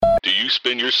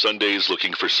spend your Sundays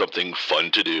looking for something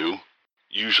fun to do?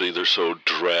 Usually they're so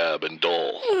drab and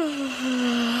dull.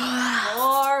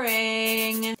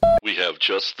 Boring. We have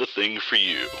just the thing for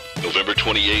you. November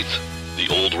 28th, the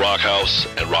Old Rock House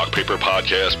and Rock Paper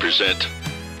Podcast present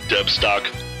Debstock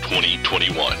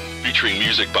 2021, featuring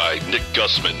music by Nick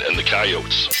Gussman and the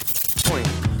Coyotes.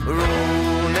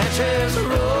 Roll, Natchez,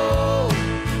 roll,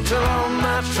 till all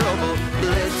my trouble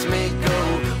lets me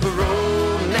go.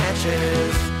 Roll,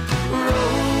 Natchez, roll,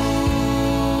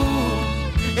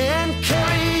 and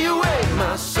carry away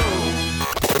my soul.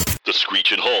 The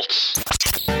Screechin' Halts.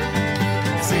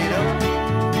 Sit up,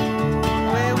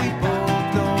 where we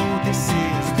both know this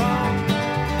is wrong.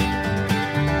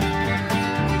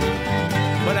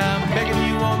 But I'm begging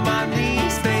you on my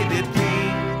knees, baby,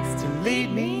 please, to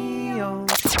lead me on.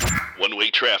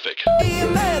 One-way traffic.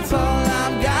 And that's all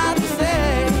I've got to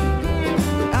say.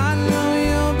 I know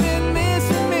you've been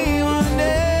missing me one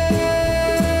day.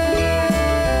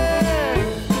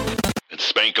 And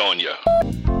Spank on Ya.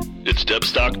 It's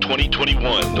Debstock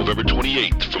 2021, November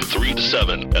 28th from 3 to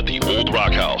 7 at the Old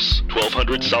Rock House,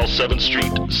 1200 South 7th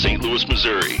Street, St. Louis,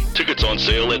 Missouri. Tickets on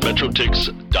sale at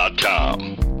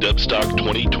metrotix.com. Debstock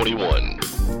 2021,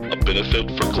 a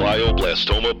benefit for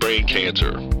glioblastoma brain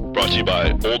cancer. Brought to you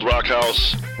by Old Rock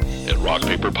House and Rock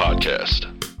Paper Podcast.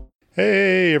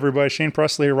 Hey everybody, Shane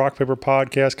Presley, Rock Paper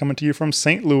Podcast, coming to you from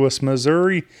St. Louis,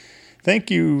 Missouri.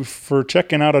 Thank you for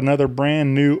checking out another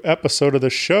brand new episode of the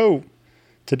show.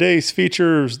 Today's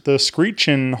features the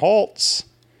Screechin' Halts.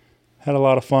 Had a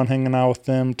lot of fun hanging out with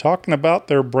them, talking about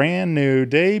their brand new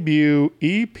debut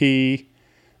EP,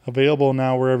 available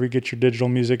now wherever you get your digital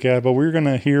music at. But we're going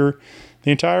to hear the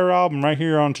entire album right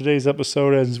here on today's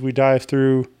episode as we dive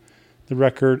through the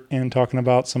record and talking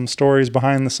about some stories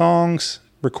behind the songs,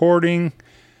 recording,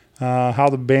 how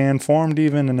the band formed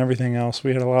even, and everything else.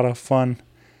 We had a lot of fun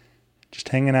just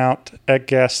hanging out at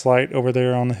Gaslight over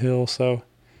there on the hill. So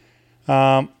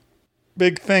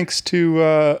big thanks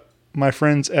to my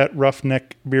friends at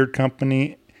Roughneck Beard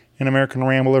Company and American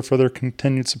Rambler for their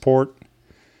continued support.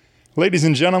 Ladies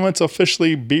and gentlemen, it's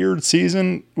officially beard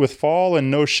season with fall and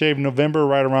No Shave November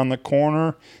right around the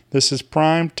corner. This is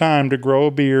prime time to grow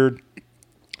a beard,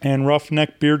 and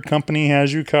Roughneck Beard Company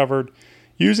has you covered.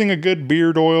 Using a good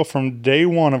beard oil from day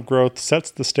one of growth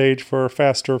sets the stage for a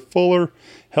faster, fuller,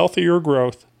 healthier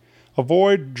growth.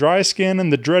 Avoid dry skin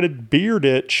and the dreaded beard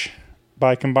itch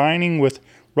by combining with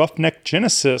Roughneck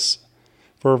Genesis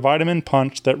for a vitamin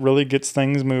punch that really gets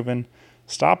things moving.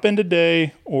 Stop in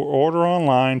today or order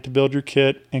online to build your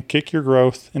kit and kick your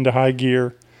growth into high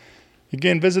gear.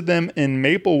 Again, visit them in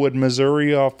Maplewood,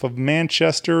 Missouri off of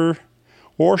Manchester,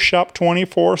 or shop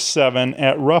 24/7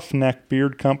 at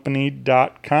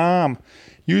roughneckbeardcompany.com.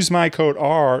 Use my code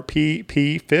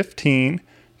RPP15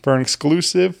 for an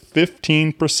exclusive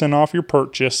 15% off your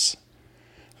purchase.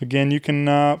 Again, you can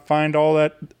find all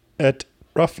that at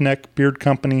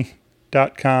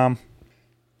roughneckbeardcompany.com.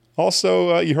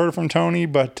 Also, you heard it from Tony,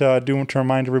 but do want to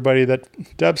remind everybody that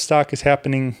Debstock is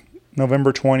happening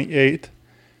November 28th.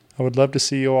 I would love to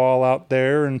see you all out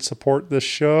there and support this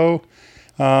show.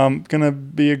 Going to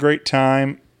be a great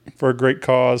time for a great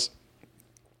cause.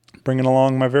 Bringing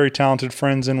along my very talented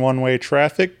friends in One-Way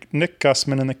Traffic, Nick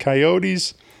Gussman and the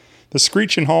Coyotes, the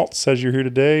Screechin' Halts as you're here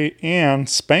today, and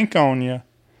Spank on Ya.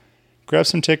 Grab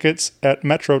some tickets at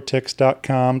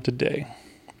metrotix.com today.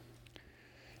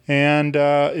 And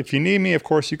if you need me, of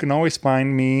course, you can always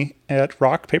find me at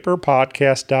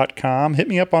rockpaperpodcast.com. Hit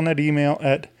me up on that email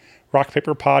at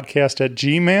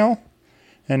rockpaperpodcast@gmail.com.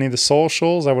 Any of the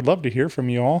socials, I would love to hear from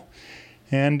you all.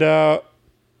 And let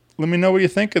me know what you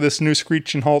think of this new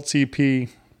Screechin' Halts EP.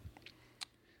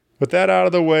 With that out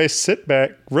of the way, sit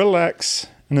back, relax,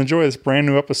 and enjoy this brand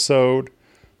new episode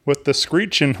with the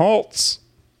Screechin' Halts.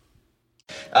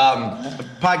 A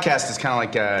podcast is kind of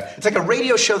like it's like a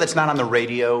radio show that's not on the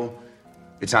radio.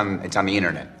 It's on the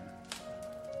internet.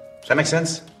 Does that make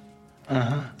sense?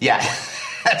 Uh-huh. Yeah.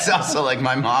 That's also like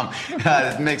my mom.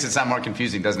 It makes it sound more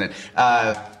confusing, doesn't it?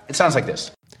 It sounds like this.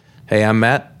 Hey, I'm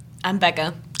Matt. I'm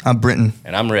Becca. I'm Britton.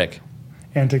 And I'm Rick.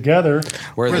 And together,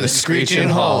 We're the Screechin'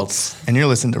 Halts. And you're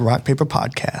listening to Rock Paper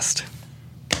Podcast.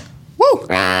 Woo!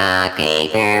 Rock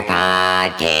Paper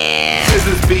Podcast.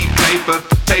 Scissors beat paper,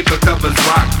 paper covers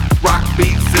rock. Rock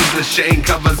beats scissors, Shane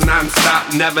covers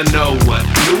non-stop. Never know what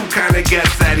new kind of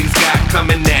guest that he's got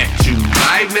coming at you.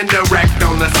 Live and direct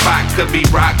on the spot. Could be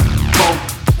rock, folk,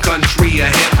 country, or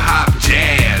hip-hop,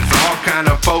 jazz. All kind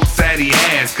of folks that he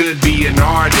has. Could be an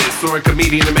artist or a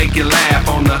comedian to make you laugh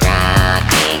on the Rock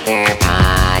Paper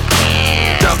Podcast.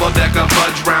 Podcast. Double-decker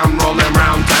fudge round, rolling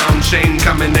round town. Shane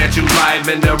coming at you live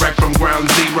and direct from ground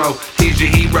zero. He's your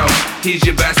hero, he's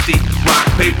your bestie. Rock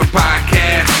Paper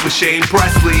Podcast with Shane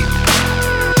Presley.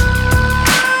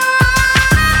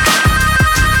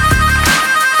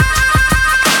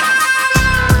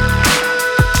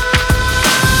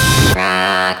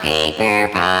 Rock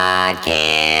Paper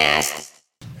Podcast.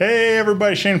 Hey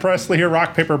everybody, Shane Presley here,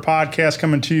 Rock Paper Podcast,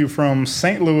 coming to you from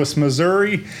St. Louis,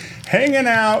 Missouri. Hanging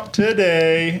out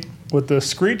today with the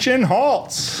Screechin'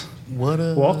 Halts. What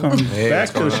up? Welcome back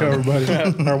to the show, everybody.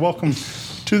 Or welcome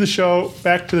to the show,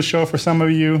 back to the show for some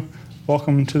of you.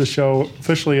 Welcome to the show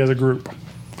officially as a group.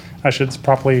 I should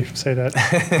properly say that.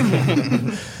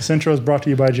 This intro is brought to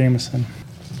you by Jameson.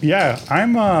 Yeah,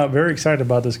 I'm very excited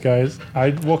about this, guys. I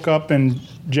woke up in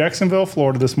Jacksonville,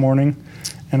 Florida this morning,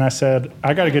 and I said,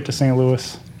 I got to get to St.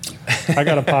 Louis. I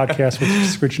got a podcast with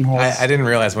Screechin' Halts. I didn't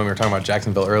realize when we were talking about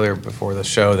Jacksonville earlier before the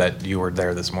show that you were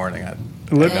there this morning. I had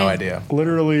no idea.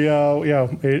 Literally, I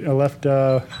left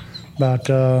about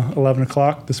 11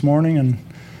 o'clock this morning and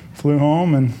flew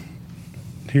home and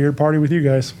here to party with you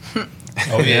guys.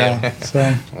 Oh, yeah.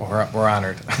 So We're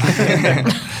honored.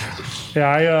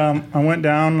 yeah, I went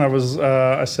down.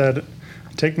 I said,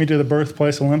 take me to the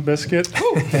birthplace of Limp Bizkit.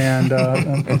 And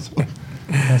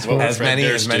that's what As many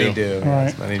do. Right.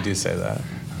 As many do say that.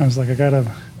 I was like, I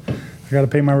gotta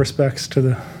pay my respects to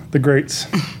the greats.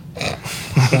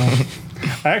 So,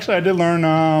 I did learn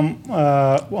on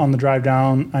the drive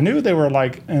down. I knew they were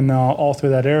like in all through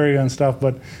that area and stuff,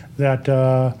 but that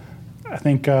I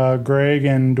think Greg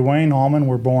and Dwayne Allman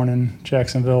were born in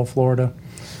Jacksonville, Florida.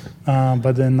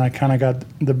 But then I kind of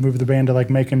moved the band to like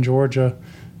Macon, Georgia,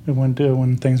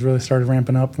 when things really started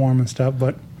ramping up for them and stuff.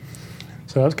 But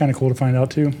so that was kind of cool to find out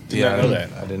too. Yeah, I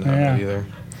didn't know that either.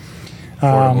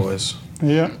 Florida boys.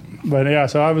 Yeah, but yeah,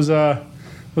 so I was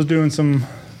doing some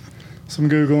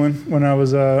Googling when I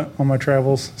was on my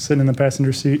travels, sitting in the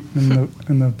passenger seat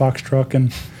in the box truck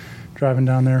and driving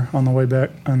down there on the way back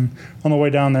and on the way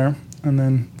down there, and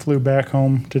then flew back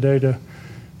home today to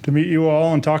meet you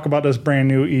all and talk about this brand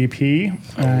new EP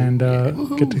and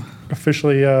get to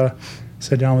officially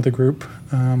sit down with the group.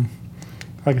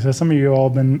 Like I said, some of you all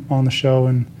have been on the show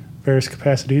in various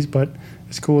capacities, but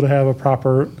it's cool to have a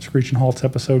proper Screechin' Halts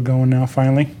episode going now,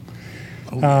 finally.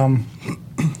 But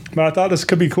I thought this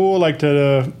could be cool, like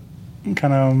to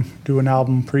kind of do an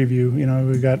album preview. You know,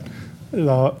 we got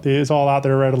it's all out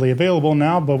there readily available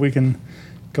now, but we can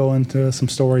go into some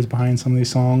stories behind some of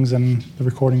these songs and the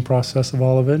recording process of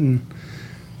all of it and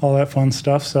all that fun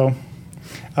stuff. So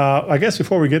I guess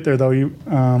before we get there, though, you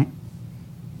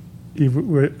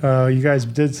guys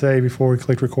did say before we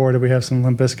clicked record that we have some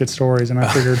Limp Bizkit stories, and I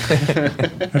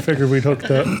figured we'd hook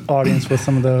the audience with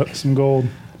some gold.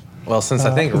 Well, since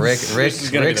I think Rick this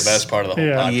is going to be the best part of the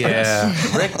whole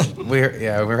podcast.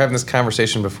 Yeah, we were having this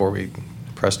conversation before we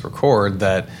pressed record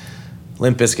that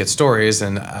Limp Bizkit stories,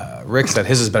 and Rick said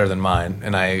his is better than mine,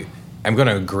 and I'm going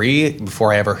to agree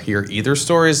before I ever hear either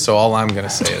stories. So all I'm going to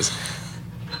say is,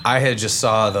 I had just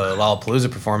saw the Lollapalooza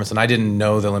performance, and I didn't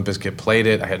know that Limp Bizkit played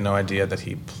it. I had no idea that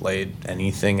he played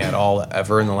anything at all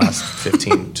ever in the last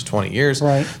 15 to 20 years.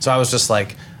 Right. So I was just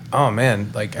like, oh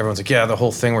man, like everyone's like, yeah, the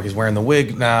whole thing where he's wearing the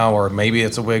wig now, or maybe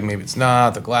it's a wig, maybe it's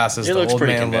not, the glasses, It the looks old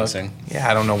pretty man convincing. look. Yeah,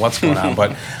 I don't know what's going on,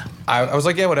 but I was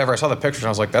like, yeah, whatever. I saw the picture and I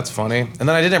was like, that's funny. And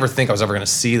then I didn't ever think I was ever going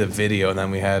to see the video. And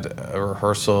then we had a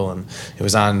rehearsal and it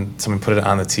was on, someone put it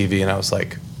on the TV and I was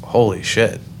like, holy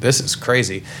shit, this is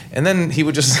crazy. And then he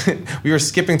would just, we were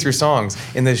skipping through songs,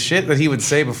 and the shit that he would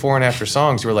say before and after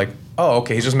songs, you were like, oh,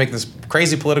 okay, he's just making this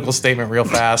crazy political statement real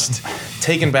fast,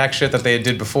 taking back shit that they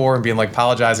did before and being like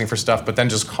apologizing for stuff, but then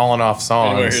just calling off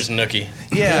songs. Anyway, here's Nookie.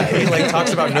 Yeah, he like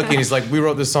talks about Nookie, and he's like, we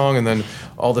wrote this song, and then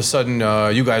all of a sudden,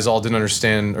 you guys all didn't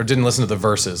understand or didn't listen to the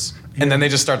verses. And then they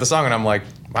just start the song, and I'm like,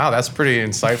 wow, that's pretty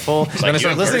insightful. And then I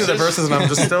start listening to the verses, and I'm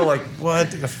just still like,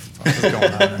 what the fuck is going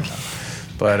on right now?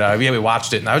 But yeah, we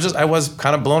watched it, and I was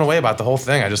kind of blown away about the whole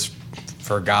thing. I just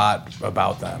forgot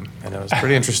about them, and it was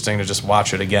pretty interesting to just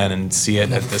watch it again and see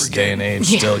it at this day and age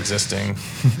still existing.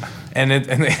 And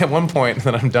at one point,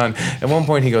 then I'm done. At one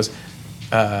point, he goes,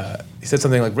 he said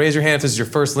something like, "Raise your hand if this is your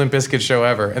first Limp Bizkit show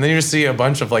ever." And then you just see a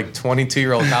bunch of like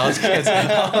 22-year-old college kids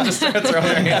all just start throwing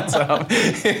their hands up.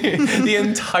 The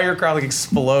entire crowd like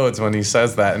explodes when he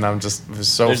says that, and it was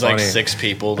so There's funny. like 6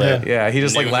 people that Yeah, he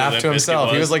just like knew who laughed Limp to Bizkit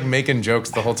himself. He was like making jokes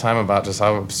the whole time about just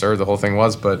how absurd the whole thing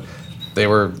was, but they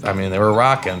were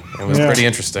rocking. It was pretty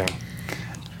interesting.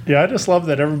 Yeah, I just love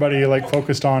that everybody like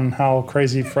focused on how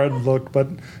crazy Fred looked, but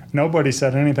nobody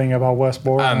said anything about Wes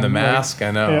Borland. And the mask,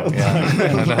 I know.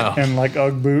 I know. And like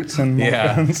Ugg boots and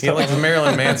like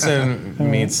Marilyn Manson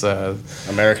meets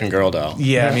American Girl doll.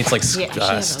 Yeah, meets like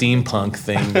steampunk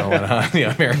thing going on. The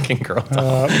American Girl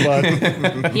doll.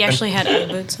 But he actually had Ugg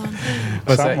boots on.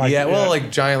 What's that? Like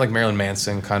giant like Marilyn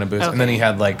Manson kind of boots, and then he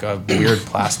had like a weird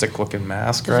plastic looking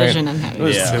mask, right? Vision and it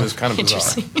was kind of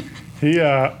bizarre. He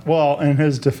well, in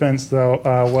his defense though,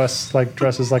 Wes like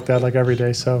dresses like that like every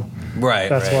day, so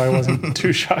that's why I wasn't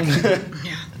too shocked.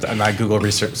 And my Google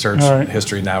research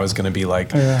history now is going to be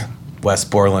like Wes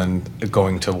Borland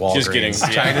going to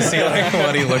Walgreens, trying to see like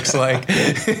what he looks like.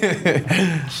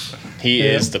 He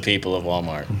is the people of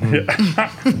Walmart.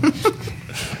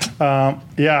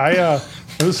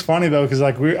 It was funny though because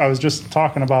like I was just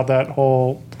talking about that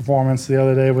whole performance the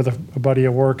other day with a buddy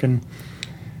at work and.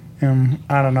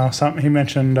 I don't know, something he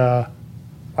mentioned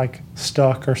like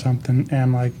stuck or something,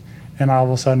 and all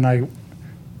of a sudden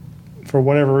for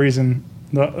whatever reason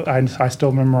I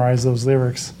still memorize those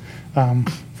lyrics from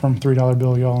 $3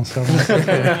 Bill, y'all and stuff.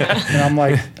 And I'm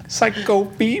like, psycho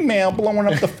female blowing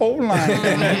up the phone line.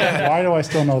 Why do I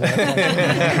still know that?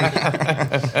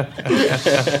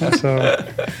 So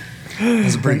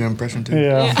that's a pretty good impression too.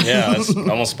 Yeah, that's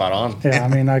almost spot on. Yeah, I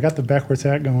mean, I got the backwards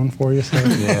hat going for you. So.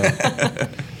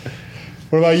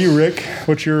 What about you, Rick?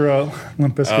 What's your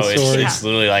Limp Bizkit story? It's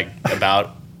literally like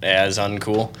about as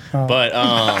uncool. But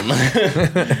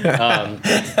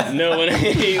no, when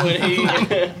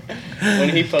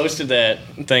he posted that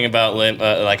thing about Limp,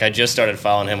 like I just started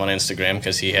following him on Instagram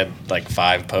because he had like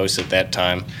 5 posts at that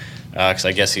time. Because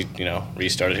I guess he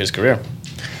restarted his career,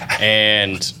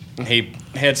 and he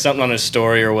had something on his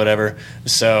story or whatever.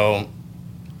 So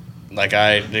like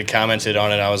I commented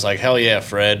on it. I was like, hell yeah,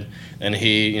 Fred. And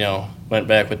he, went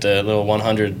back with the little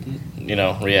 100,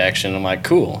 reaction. I'm like,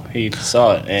 cool. He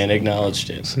saw it and acknowledged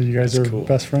it. So you guys are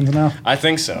best friends now? I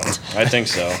think so.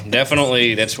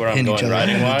 Definitely, that's where I'm going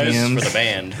writing-wise for the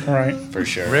band. Right. For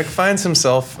sure. Rick finds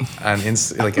himself on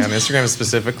Instagram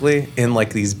specifically in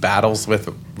like these battles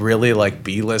with really like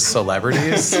B-list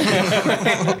celebrities.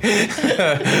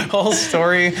 Whole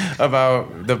story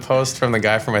about the post from the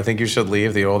guy from I Think You Should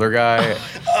Leave, the older guy.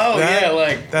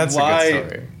 That's a good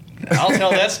story. I'll tell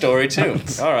that story too.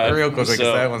 All right. Real quick, because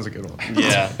that one's a good one.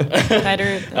 Yeah.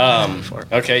 Better than before.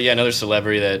 Okay, yeah, another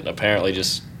celebrity that apparently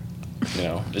just,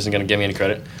 isn't going to give me any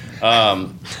credit.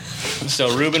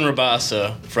 So Ruben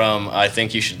Rabassa from I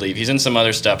Think You Should Leave. He's in some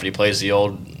other stuff, but he plays the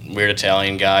old weird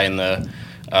Italian guy in the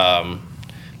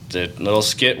little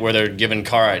skit where they're giving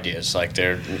car ideas. Like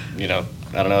they're, I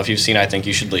don't know if you've seen I Think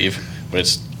You Should Leave, but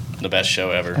it's the best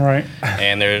show ever. Right.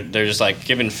 And they're just like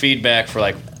giving feedback for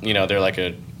like, they're like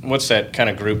a, what's that kind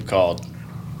of group called?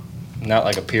 Not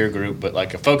like a peer group, but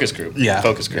like a focus group. Yeah.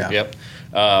 Focus group, yeah.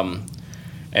 Yep.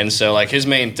 And so like his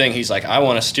main thing, he's like, I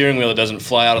want a steering wheel that doesn't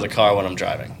fly out of the car when I'm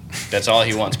driving. That's all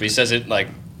he wants. But he says it like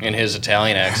in his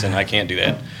Italian accent. I can't do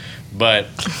that. But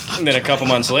then a couple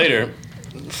months later,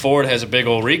 Ford has a big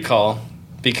old recall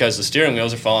because the steering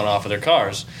wheels are falling off of their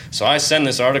cars. So I send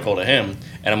this article to him,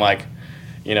 and I'm like,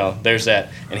 there's that.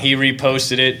 And he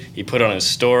reposted it, he put it on his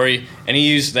story, and he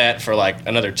used that for like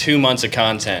another 2 months of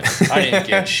content. I didn't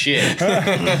get shit.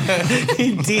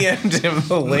 He DM'd him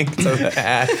a link to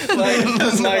that. Like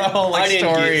I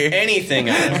didn't get anything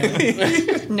out of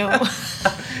it. No.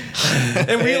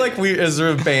 And we as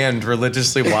a band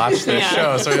religiously watched this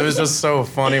show, so it was just so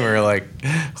funny. We were like,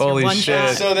 holy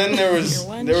shit. So then there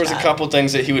was a couple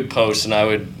things that he would post, and I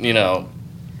would,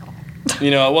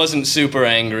 I wasn't super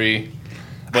angry,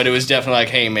 but it was definitely like,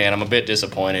 hey man, I'm a bit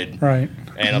disappointed. Right.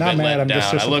 And a bit let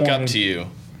down. I look up to you.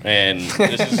 And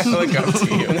this is look up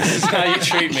to you. This is how you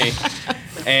treat me.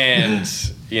 And,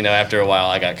 after a while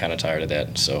I got kind of tired of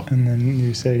that. So And then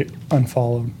you say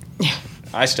unfollowed.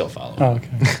 I still follow him. Oh,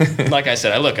 okay. Like I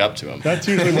said, I look up to him. That's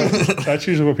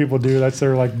usually what people do. That's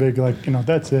their like big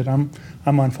that's it. I'm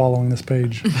unfollowing this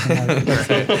page.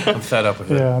 I'm fed up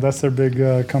with it. Yeah, that's their big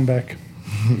comeback.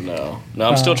 No,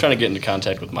 I'm still trying to get into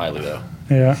contact with Miley though.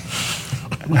 Yeah.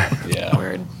 Yeah.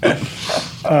 Word.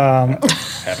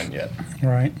 Haven't yet.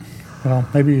 Right. Well,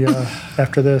 maybe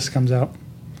after this comes out.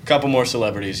 A couple more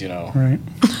celebrities, Right.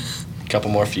 A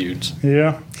couple more feuds.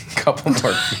 Yeah. Couple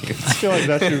more feuds. I feel like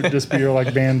that should just be your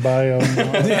like band bio.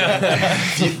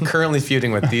 Currently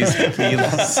feuding with these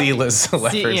C-list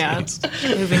celebrities. Yeah,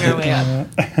 moving our way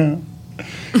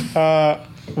up.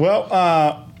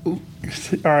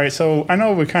 All right. So I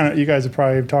know you guys have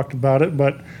probably talked about it,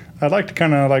 but I'd like to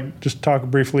kind of like just talk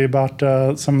briefly about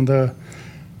some of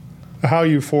how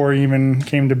Euphoria even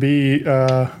came to be,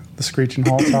 the Screeching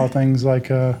Halt, how things like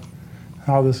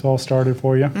how this all started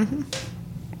for you. Mm-hmm.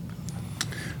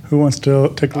 Who wants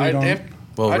to take the lead on?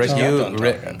 Well,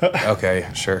 Rick, okay,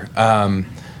 sure.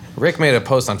 Rick made a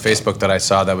post on Facebook that I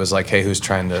saw that was like, hey, who's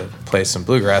trying to play some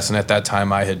bluegrass? And at that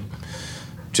time, I had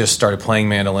just started playing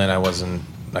mandolin. I wasn't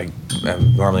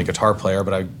I'm normally a guitar player,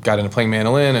 but I got into playing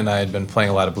mandolin, and I had been playing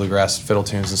a lot of bluegrass fiddle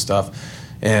tunes and stuff.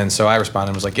 And so I responded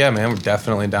and was like, yeah, man, we're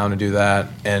definitely down to do that.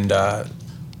 And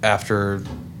after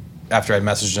I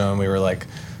messaged him, we were like,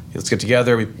 let's get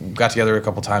together. We got together a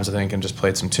couple times, I think, and just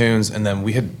played some tunes. And then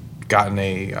we had gotten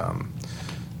a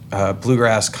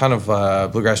bluegrass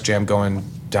bluegrass jam going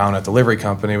down at the Livery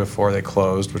Company before they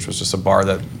closed, which was just a bar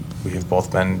that we have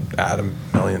both been at a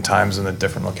million times in the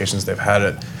different locations they've had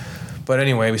it. But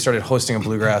anyway, we started hosting a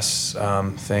bluegrass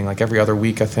thing like every other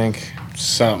week, I think.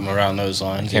 Something around those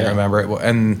lines. Can't remember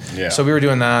it. So we were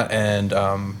doing that, and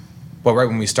right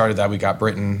when we started that, we got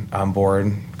Britton on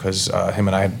board because him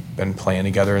and I had been playing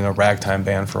together in a ragtime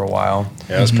band for a while.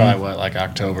 Yeah, it was probably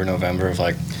October, November of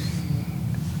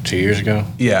 2 years ago.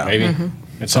 Yeah, maybe.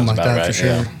 Mm-hmm. It sounds like about that right. for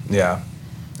sure. Yeah,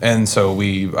 and so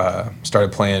we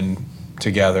started playing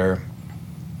together,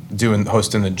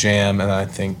 hosting the jam, and I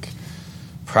think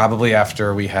probably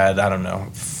after we had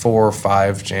 4 or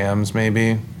 5 jams,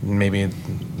 maybe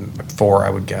 4, I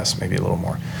would guess, maybe a little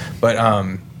more. But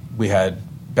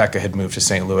Becca had moved to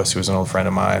St. Louis, who was an old friend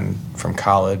of mine from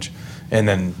college, and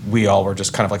then we all were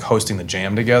just kind of hosting the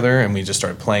jam together, and we just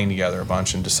started playing together a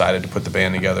bunch and decided to put the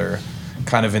band together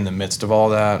kind of in the midst of all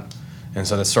that. And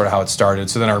so that's sort of how it started.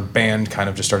 So then our band kind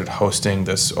of just started hosting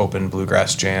this open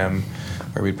bluegrass jam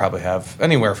where we'd probably have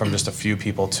anywhere from just a few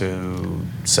people to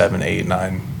 7, 8,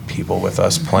 9 people with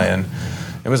us playing.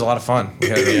 It was a lot of fun. We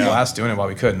had a blast doing it while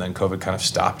we could, and then COVID kind of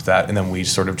stopped that, and then we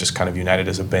sort of just kind of united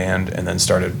as a band and then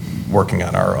started working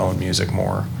on our own music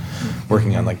more,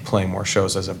 working on playing more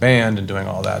shows as a band and doing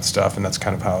all that stuff, and that's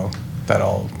kind of how that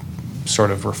all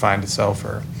sort of refined itself.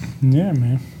 Yeah,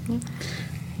 man.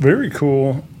 Very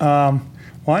cool. Well,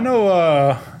 I know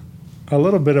a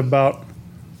little bit about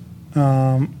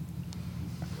Matt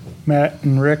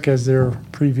and Rick as their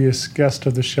previous guest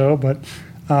of the show, but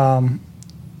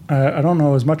I don't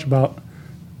know as much about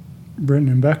Britton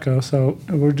and Becca. So,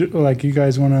 you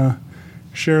guys want to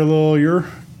share a little your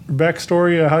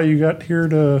backstory of how you got here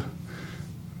to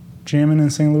jamming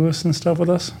in St. Louis and stuff with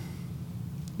us?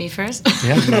 Me first?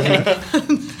 Yeah.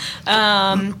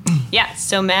 Yeah,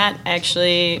 so Matt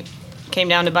actually came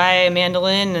down to buy a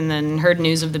mandolin and then heard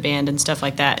news of the band and stuff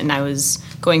like that. And I was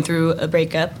going through a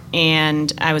breakup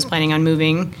and I was planning on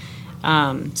moving.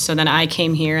 So then I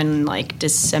came here in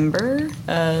December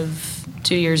of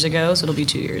 2 years ago. So it'll be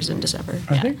 2 years in December.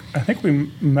 I think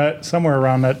we met somewhere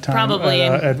around that time. Probably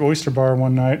at Oyster Bar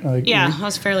one night. I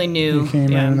was fairly new. You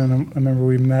came in and I remember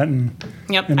we met and.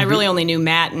 Yep, and I really only knew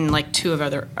Matt and 2 of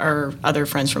our other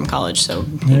friends from college, so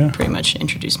he pretty much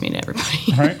introduced me to everybody.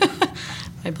 Right.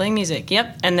 By playing music,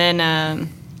 yep. And then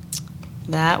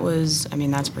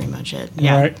that's pretty much it.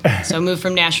 Yeah. Right. So moved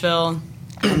from Nashville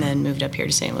and then moved up here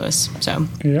to St. Louis. So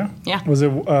yeah. Was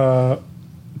it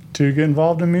to get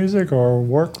involved in music or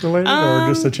work related or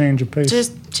just a change of pace?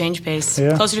 Just change of pace.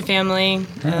 Yeah. Closer to family.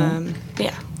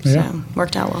 Yeah. So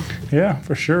worked out well. Yeah,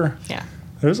 for sure. Yeah.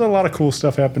 There's a lot of cool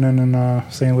stuff happening in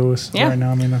St. Louis right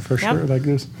now. For sure.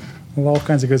 There's all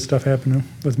kinds of good stuff happening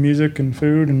with music and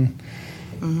food and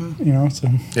so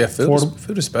yeah,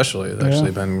 food especially has actually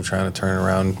been trying to turn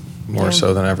around more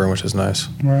so than ever, which is nice.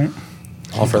 Right.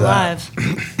 All for that.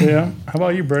 Yeah. How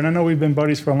about you, Brent? I know we've been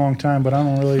buddies for a long time, but I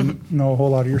don't really know a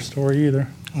whole lot of your story either.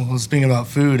 Well, speaking about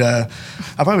food, I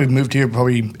probably moved here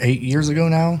probably 8 years ago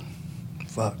now.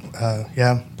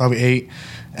 Probably 8.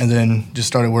 And then just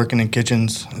started working in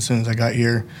kitchens as soon as I got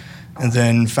here. And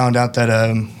then found out that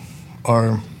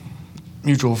our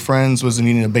mutual friends was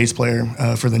needing a bass player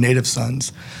for the Native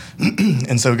Sons.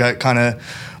 And so got kind of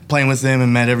playing with them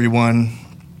and met everyone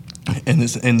in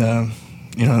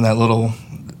that little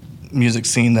music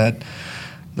scene that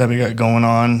we got going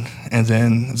on. And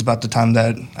then it's about the time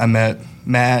that I met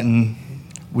Matt and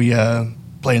we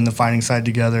played in the Fighting Side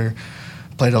together,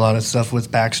 played a lot of stuff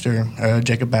with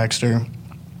Jacob Baxter.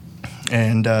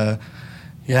 And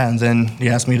and then he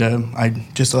asked me I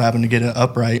just so happened to get an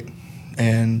upright.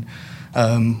 And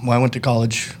I went to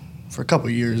college for a couple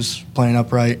of years playing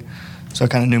upright, so I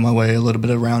kind of knew my way a little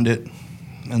bit around it.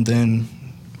 And then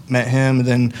met him, and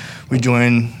then we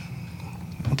joined,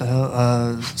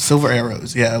 Silver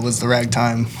Arrows. Yeah, it was the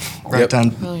ragtime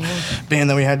band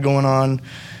that we had going on.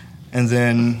 And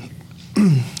then,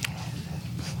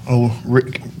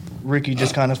 Ricky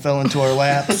just kind of fell into our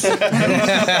laps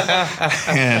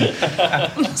and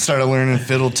started learning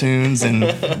fiddle tunes and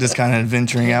just kind of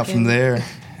venturing out from there.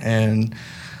 and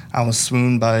I was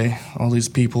swooned by all these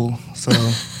people. So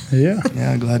Yeah.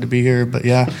 yeah, glad to be here. But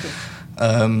yeah,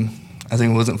 I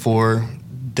think it wasn't for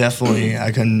definitely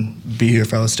I couldn't be here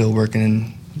if I was still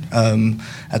working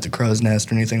at the Crow's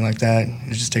Nest or anything like that.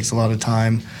 It just takes a lot of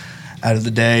time out of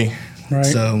the day. Right.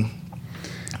 So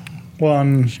Well,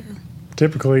 and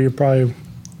typically you're probably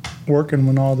working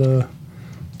when all the,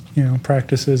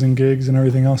 practices and gigs and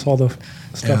everything else, all the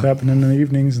stuff happening in the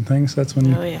evenings and things. That's when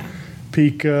you Oh yeah,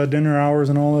 peak dinner hours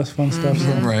and all this fun stuff.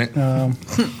 So, right.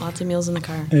 lots of meals in the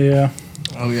car. yeah.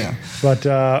 Oh yeah. But,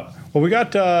 we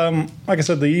got, like I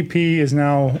said, the EP is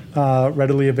now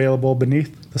readily available,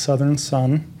 Beneath the Southern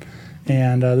Sun.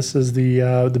 And this is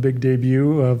the big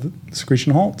debut of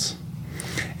Screeching Halts.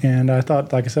 And I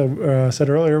thought, like I said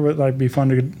earlier, it might be fun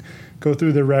to go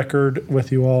through the record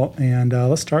with you all. And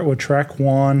let's start with track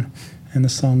 1. And the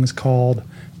song is called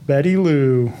Betty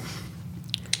Lou.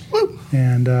 Woo.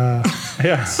 And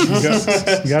yeah,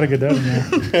 you got to get that in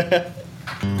there.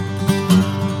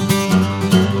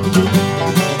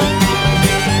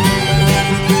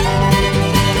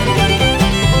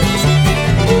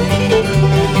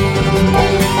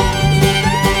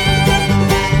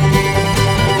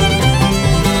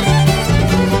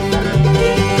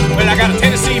 Well, I got a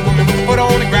Tennessee woman with a foot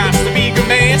on the ground. She's a big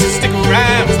man, she'll stick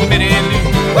around. It's my Betty Lou.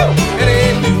 Woo!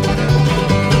 Betty Lou.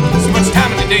 So much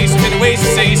time in the day, so many ways to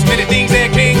say, so many things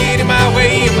that can't get in my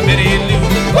way. I'm a Betty Lou.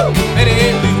 Woo! Betty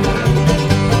Lou.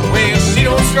 Well, she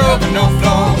don't scrub with no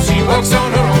floor. She works on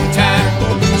her own time.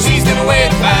 She's gonna wear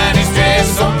the finest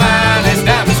dress on my last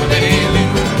diamond. So Betty Lou.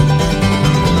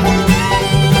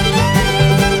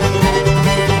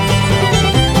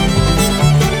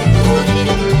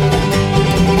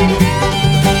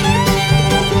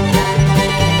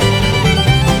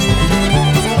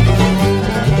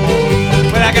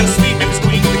 Well, I got a sweet Memphis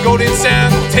queen with a golden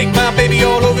sound. Gonna take my baby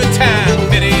all over town.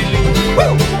 Betty Lou,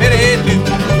 woo, Betty Lou.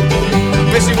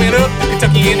 Well, she went up to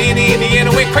Kentucky and in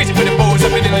Indiana, went crazy with the boys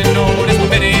up in Illinois. That's my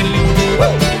Betty Lou,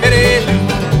 woo, Betty Lou.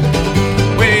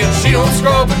 Well, she don't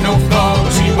scrub with no flaw.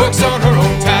 She works on her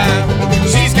own time.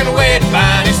 She's gonna wear the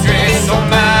finest dress on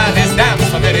my last diamond.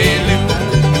 That's my Betty Lou.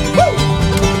 Woo.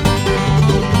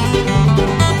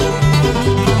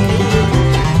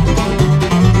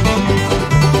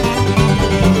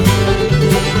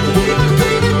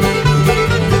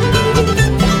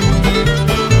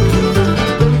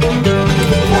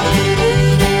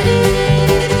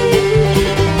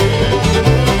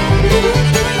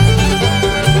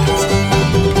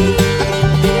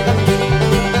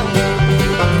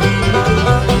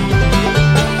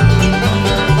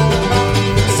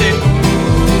 Said,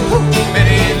 ooh,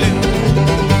 Betty Lou.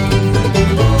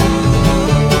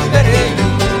 Ooh, Betty Lou.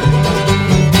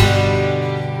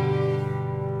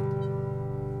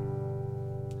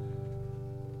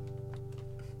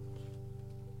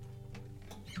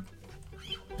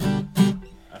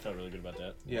 I felt really good about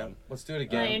that. Yeah, let's do it The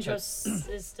again. intro is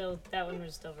still, that one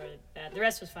was still really bad. The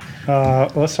rest was fine.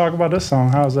 Let's talk about this song.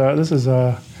 How's that? This is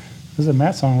a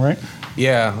Matt song, right?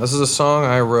 Yeah, this is a song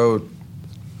I wrote,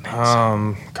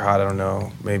 God, I don't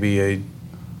know, maybe a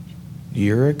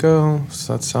year ago.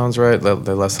 So that sounds right,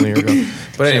 less than a year ago.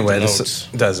 But anyway, the this notes.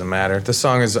 doesn't matter. The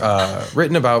song is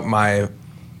written about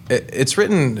it's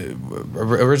written,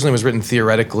 originally was written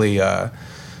theoretically,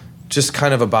 just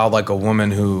kind of about like a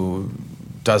woman who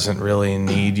doesn't really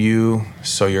need you,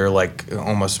 so you're like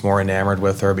almost more enamored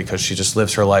with her because she just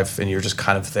lives her life and you're just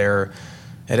kind of there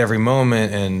at every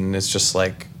moment, and it's just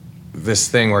like this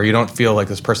thing where you don't feel like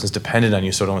this person's dependent on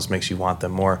you, so it almost makes you want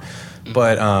them more.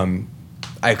 But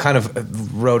I kind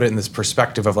of wrote it in this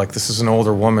perspective of like, this is an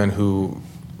older woman who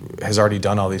has already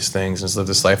done all these things and has lived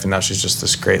this life, and now she's just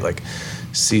this great, like,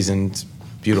 seasoned,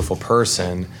 beautiful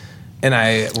person. And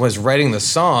I was writing the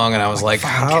song, and I was like,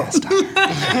 how? I'll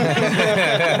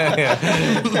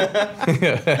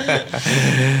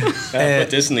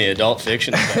put this in the adult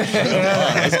fiction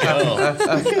section. Come on,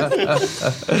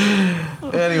 let's go.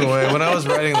 Anyway, when I was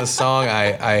writing the song,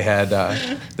 I had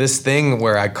this thing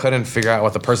where I couldn't figure out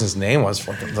what the person's name was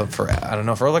for I don't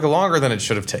know, for like longer than it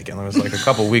should have taken. It was like a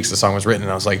couple weeks the song was written, and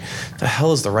I was like, the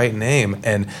hell is the right name?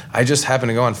 And I just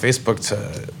happened to go on Facebook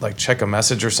to like check a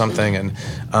message or something, and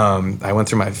I went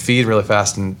through my feed really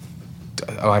fast, and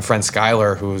my friend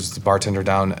Skylar, who's the bartender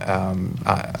down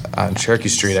on Cherokee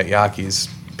Street at Yaki's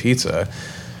Pizza,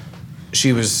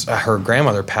 she was her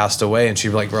grandmother passed away, and she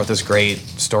like wrote this great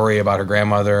story about her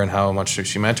grandmother and how much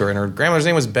she meant to her. And her grandmother's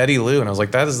name was Betty Lou, and I was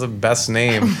like, that is the best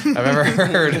name I've ever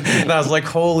heard. And I was like,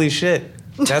 holy shit,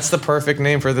 that's the perfect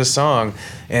name for this song.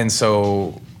 And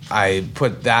so I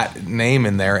put that name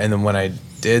in there, and then when I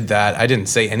did that. I didn't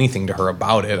say anything to her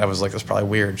about it. I was like, that's probably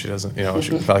weird. She doesn't,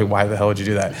 she was probably, why the hell would you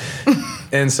do that?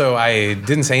 And so I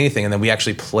didn't say anything. And then we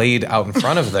actually played out in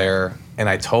front of there, and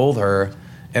I told her,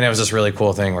 and it was this really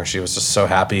cool thing where she was just so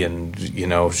happy and,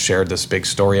 shared this big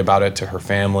story about it to her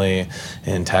family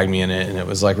and tagged me in it. And it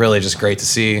was like really just great to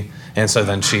see. And so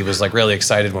then she was like really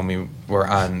excited when we were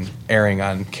airing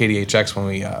on KDHX when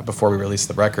we before we released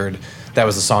the record. That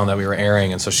was the song that we were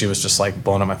airing, and so she was just like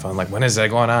blowing up my phone, like, when is that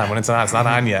going on? When it's not? It's not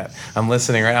on yet. I'm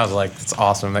listening right now. I was like, it's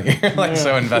awesome that you're like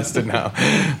so invested now.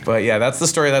 But yeah, that's the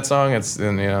story of that song. It's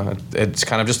it's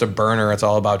kind of just a burner. It's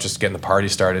all about just getting the party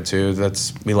started too.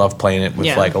 We love playing it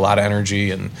with like a lot of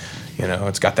energy, and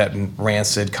it's got that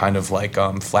rancid kind of like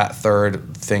flat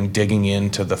third thing digging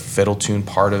into the fiddle tune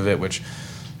part of it, which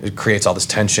it creates all this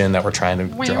tension that we're trying to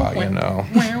draw,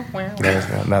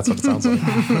 That's what it sounds like.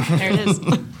 There it is.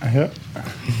 Yep.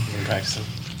 Practicing.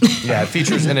 Yeah, it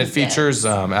features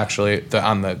actually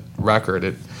on the record.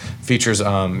 It features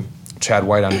Chad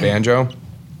White on banjo,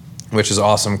 which is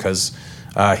awesome because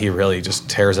he really just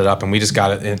tears it up. And we just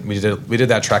got it. We did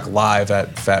that track live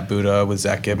at Fat Buddha with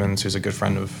Zach Gibbons, who's a good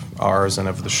friend of ours and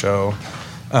of the show.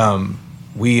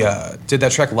 We did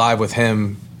that track live with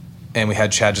him. And we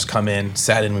had Chad just come in,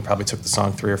 sat in. We probably took the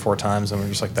song 3 or 4 times, and we were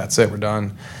just like, "That's it, we're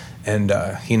done." And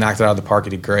he knocked it out of the park. He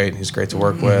did great. He's great to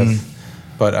work with.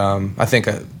 But I think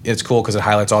it's cool because it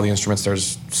highlights all the instruments.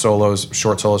 There's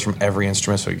short solos from every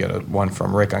instrument. So you get one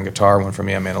from Rick on guitar, one from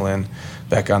me on mandolin,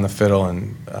 Becca on the fiddle,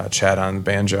 and Chad on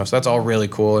banjo. So that's all really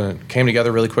cool, and it came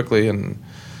together really quickly and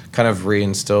kind of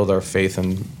reinstilled our faith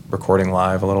in recording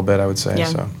live a little bit, I would say. Yeah.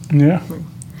 So Yeah.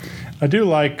 I do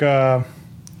like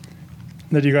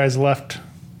that you guys left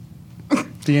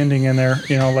the ending in there,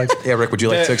 like. Yeah, Rick, would you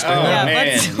like to explain Oh, that?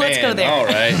 Yeah, let's go there. All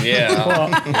right,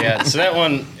 yeah. Yeah, so that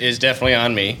one is definitely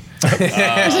on me.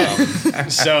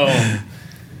 So,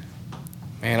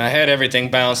 man, I had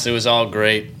everything bounced. It was all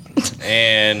great.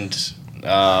 And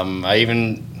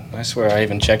I swear I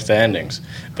even checked the endings.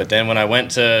 But then when I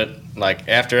went to,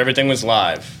 after everything was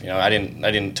live, I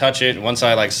didn't touch it. Once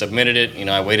I, submitted it,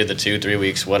 I waited the 2-3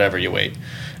 weeks, whatever you wait.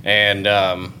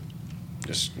 And,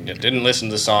 just didn't listen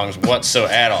to the songs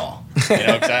at all.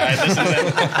 Because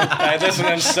I listened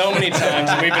to them so many times,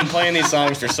 and we've been playing these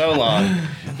songs for so long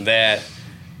that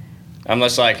I'm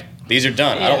just like, these are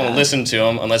done. I don't want to listen to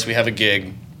them unless we have a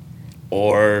gig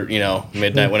or,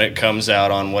 midnight when it comes out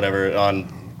on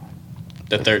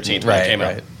the 13th when it came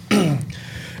out.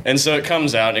 And so it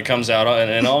comes out,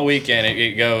 and all weekend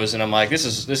it goes, and I'm like, this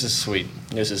is sweet.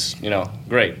 This is,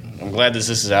 great. I'm glad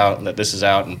that this is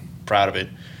out, and proud of it.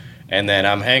 And then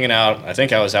I'm hanging out. I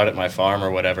think I was out at my farm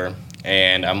or whatever,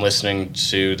 and I'm listening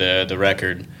to the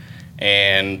record,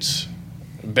 and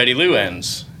Betty Lou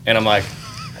ends, and I'm like,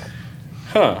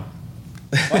 huh.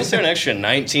 Why is there an extra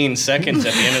 19 seconds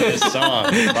at the end of this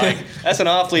song? That's an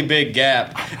awfully big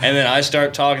gap. And then I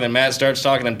start talking, then Matt starts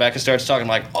talking, then Becca starts talking. I'm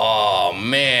like, oh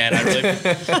man,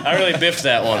 I really biffed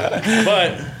that one.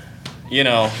 But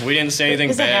we didn't say anything It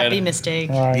was bad. a happy mistake.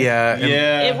 Right. Yeah.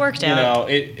 It worked out.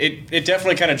 It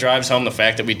definitely kind of drives home the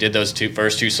fact that we did those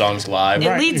first two songs live.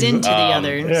 It leads into the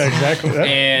others. Yeah, exactly.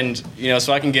 And,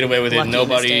 so I can get away with it. Lucky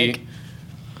Nobody mistake.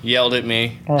 yelled at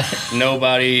me. Right.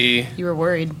 Nobody. You were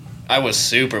worried. I was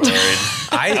super worried.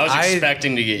 I was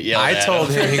expecting to get yelled at. I told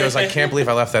him, he goes, I can't believe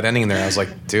I left that ending there. I was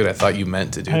like, dude, I thought you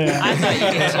meant to do that. I thought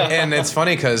you did. And it's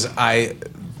funny because I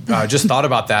just thought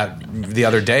about that the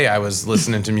other day. I was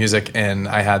listening to music and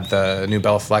I had the new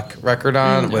Bella Fleck record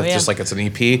on with just it's an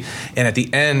EP. And at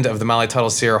the end of the Molly Tuttle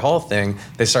Sierra Hall thing,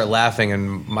 they start laughing.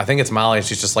 And I think it's Molly. And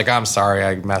she's just like, I'm sorry,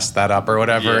 I messed that up or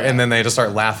whatever. Yeah. And then they just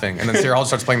start laughing. And then Sierra Hall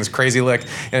starts playing this crazy lick.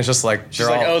 And it's just like, she's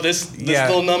like, oh, this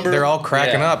little number. They're all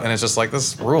cracking up. And it's just like,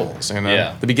 this rules.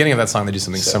 Yeah. The beginning of that song, they do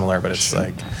something similar, but it's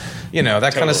like,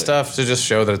 that kind of stuff to just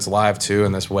show that it's live too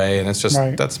in this way. And it's just,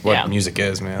 that's what music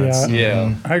is, man.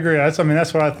 Yeah. I agree. That's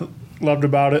what I loved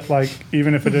about it.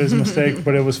 Even if it is a mistake,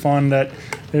 but it was fun that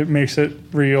it makes it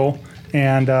real.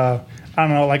 And I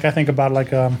don't know. I think about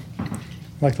the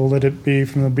Let It Be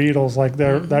from the Beatles.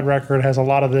 That record has a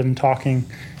lot of them talking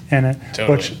in it,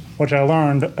 which I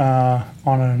learned on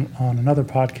another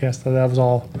podcast that was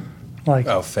all.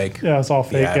 Fake. Yeah, it's all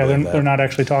fake. Yeah, they're not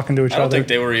actually talking to each other. I don't think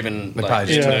they were even. They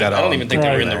probably just took that I don't even think they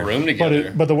were in the room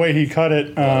together. But the way he cut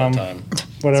it,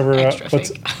 whatever.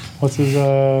 What's his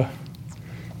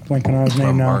blinking on his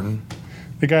name now? Martin.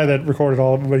 The guy that recorded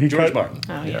all of it, but he George cut. Martin.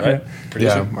 Oh yeah. Right.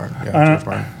 Producer. Yeah, Martin. Yeah, George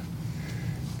Martin.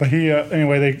 But he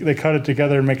anyway, they cut it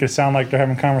together and make it sound like they're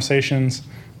having conversations,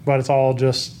 but it's all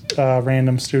just just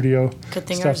random studio Good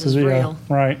thing stuff. ours is real.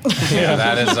 Right. Yeah,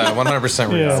 that is 100%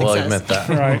 real. Yeah. I'll admit that.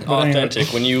 Right. But anyway.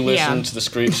 Authentic. When you listen Yeah. to the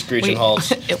screeching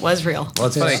halts, It was real. Well,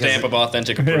 it's funny. 'cause- stamp of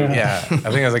authentic approval. Yeah, I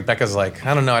think I was like, Becca's like,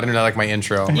 I don't know, I didn't really like my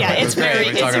intro. Yeah, It it's was great. very, What are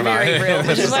you it's talking about? very real.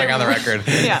 It's just like on the record.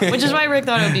 Yeah, which is why Rick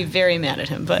thought I would be very mad at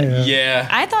him. But Yeah.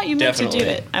 I thought you meant definitely. to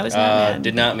do it. I was not mad.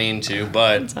 Did not mean to,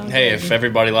 but sounds hey, good. if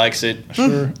everybody likes it,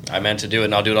 I meant to do it,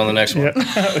 and I'll do it on the next one.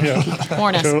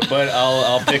 Warn us. But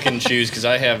I'll pick and choose because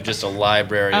I have just a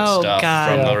library of Oh, stuff God.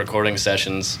 from Yeah. the recording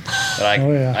sessions that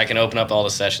I can open up all the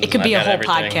sessions. It could and be a I've whole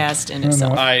got everything. podcast in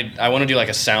itself. I want to do like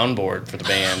a soundboard for the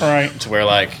band, Right. To where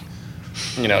like,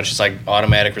 it's just like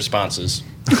automatic responses.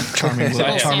 Charming little,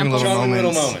 Yeah. charming little Charming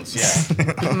little moments.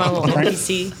 moments. Yeah. My little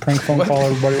NPC. Prank phone call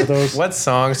everybody with those. What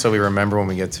song, so we remember when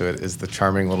we get to it, is the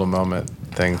charming little moment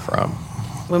thing from?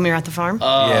 When we were at the farm.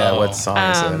 Yeah, what song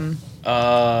is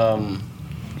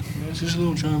It's just a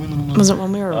little charming little moment. Was it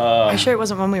when we were? Are you sure it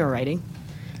wasn't when we were writing?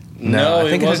 it? No, I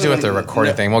think it has to do with the wasn't-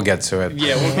 recording thing. We'll get to it.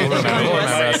 Yeah, we'll get to it. We'll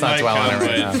remember. Let's not dwell on it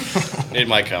right now. It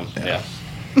might come. Yeah.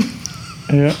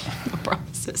 Yeah.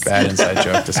 Promises. Bad inside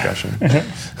joke discussion.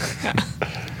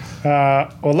 Well,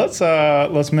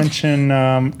 let's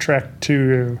mention track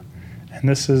 2, and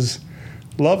this is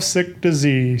 "Lovesick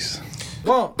Disease."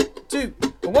 1, 2,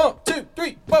 1, 2,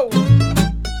 3, 4.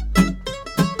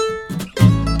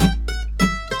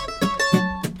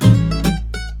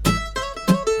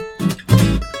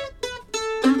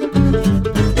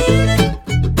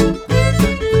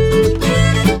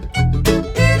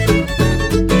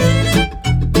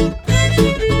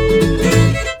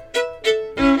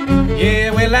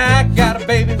 Yeah, well, I got a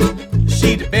baby.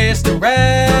 She the best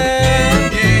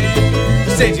around. Yeah,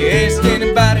 said you ask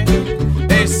anybody,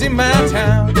 that's in my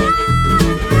town.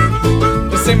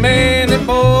 They say, man, that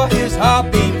boy, his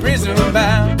heartbeat prison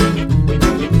bound.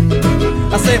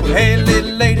 I said, well, hey,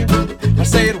 little lady, I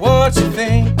said, what you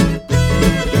think?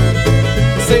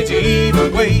 I said, you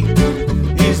even wait,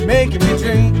 he's making me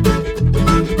drink.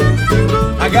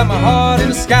 I got my heart in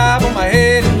the sky, but my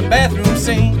head in the bathroom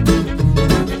sink.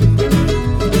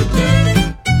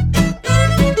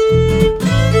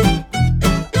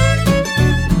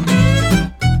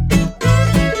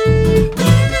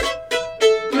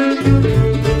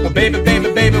 Baby,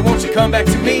 baby, baby, won't you come back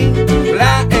to me? Well,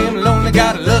 I am lonely,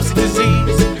 got a lovesick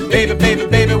disease. Baby, baby,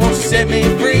 baby, won't you set me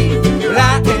free? Well,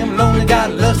 I am lonely, got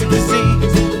a lovesick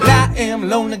disease. Well, I am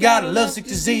lonely, got a lovesick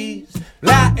disease.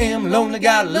 Well, I am lonely,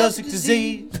 got a lovesick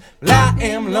disease. Well, I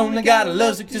am lonely, got a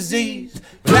lovesick disease.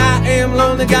 Well, I am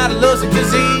lonely, got a lovesick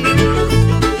disease.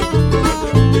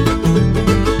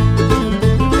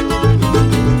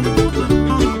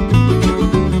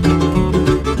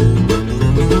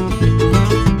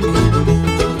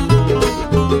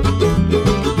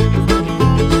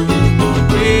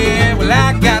 Yeah, well,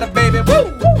 I got a baby,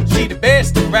 woo, she the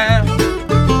best around.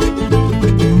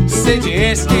 Said you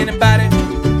ask anybody,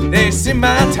 that's in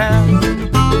my town.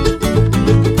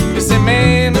 They say,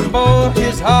 man, the boy,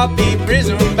 his heartbeat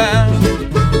prison bound.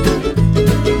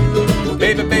 Well,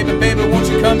 baby, baby, baby, won't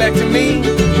you come back to me?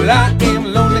 Well, I am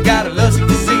lonely, got a lovesick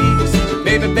disease.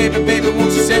 Baby, baby, baby,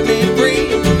 won't you set me free?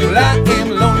 Well, I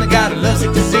am lonely, got a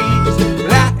lovesick disease.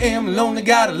 Well, I am lonely,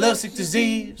 got a lovesick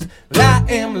disease. Well,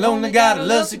 I am lonely, got a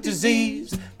lovesick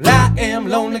disease. Well, I am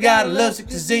lonely, got a lovesick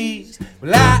disease.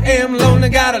 Well, I am lonely,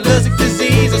 got a lovesick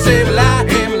disease. I say, well, I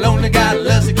am lonely, got a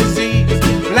lovesick disease.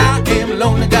 Well, I am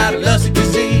lonely, got a lovesick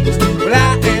disease. Well,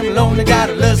 I am lonely, got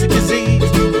a lovesick disease.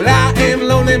 Well, I am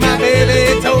lonely, my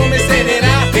baby told me, said that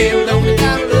I am lonely.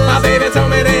 My baby told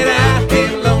me that I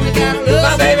am lonely.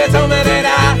 My baby told me that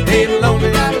I am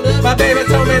lonely. My baby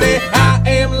told me that I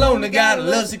am lonely, got a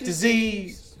lovesick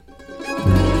disease.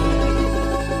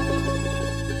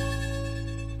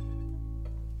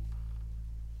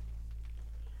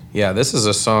 Yeah, this is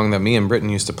a song that me and Britton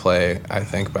used to play, I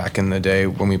think, back in the day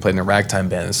when we played in a ragtime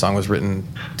band. The song was written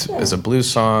as a blues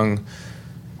song,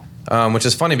 which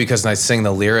is funny because I sing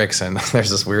the lyrics, and there's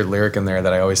this weird lyric in there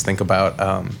that I always think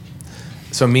about.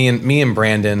 So me and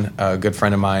Brandon, a good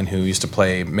friend of mine who used to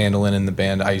play mandolin in the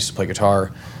band, I used to play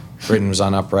guitar. Britton was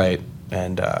on upright,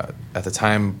 and at the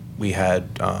time we had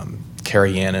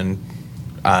Carrie Yannon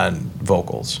on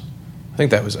vocals. I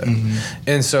think that was it. Mm-hmm.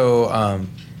 And so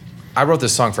I wrote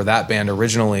this song for that band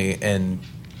originally, and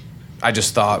I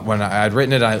just thought when I'd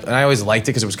written it, and I always liked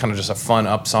it because it was kind of just a fun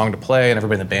up song to play, and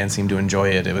everybody in the band seemed to enjoy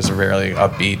it. It was a really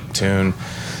upbeat tune.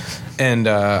 And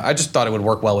I just thought it would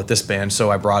work well with this band, so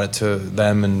I brought it to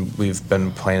them, and we've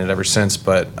been playing it ever since.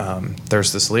 But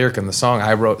there's this lyric in the song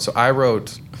I wrote. So I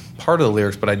wrote part of the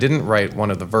lyrics, but I didn't write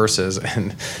one of the verses.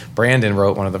 And Brandon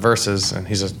wrote one of the verses, and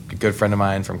he's a good friend of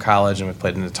mine from college, and we've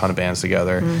played in a ton of bands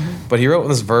together. But he wrote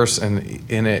this verse, and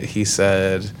in it he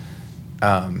said,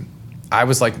 I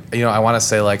was like, I want to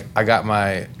say, like, I got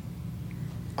my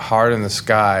heart in the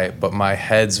sky, but my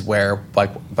head's where,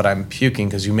 like, but I'm puking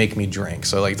because you make me drink.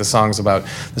 So, like, the song's about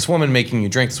this woman making you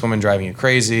drink, this woman driving you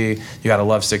crazy. You got a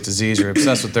lovesick disease, you're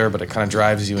obsessed with her, but it kind of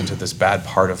drives you into this bad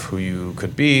part of who you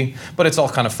could be. But it's all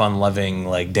kind of fun-loving,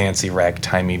 like, dancey,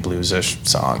 ragtimey, bluesish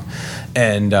song,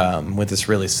 and with this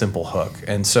really simple hook.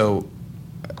 And so,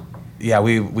 yeah,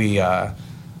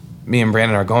 me and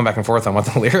Brandon are going back and forth on what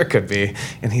the lyric could be,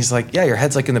 and he's like, yeah, your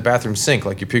head's like in the bathroom sink,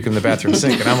 like you're puking in the bathroom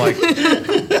sink. And I'm like,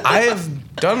 I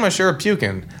have done my share of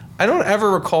puking. I don't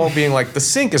ever recall being like, the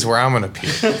sink is where I'm gonna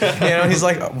puke. He's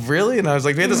like, really? And I was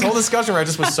like, we had this whole discussion where I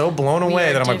just was so blown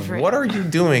away that I'm like, what are you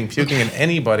doing puking in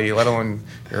anybody, let alone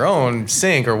your own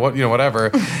sink or what, whatever.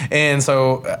 And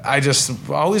so I just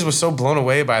always was so blown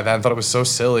away by that and thought it was so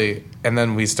silly. And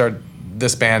then we started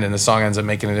this band, and the song ends up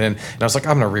making it in, and I was like,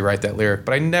 I'm gonna rewrite that lyric,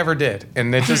 but I never did,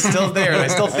 and it's just still there, and I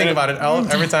still think about it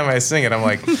every time I sing it. I'm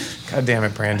like, God damn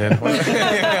it, Brandon.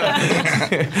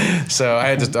 So I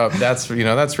had to that's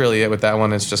really it with that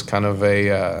one. It's just kind of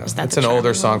it's an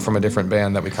older song from a different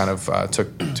band that we kind of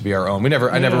took to be our own.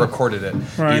 I never recorded it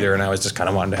either, and I was just kind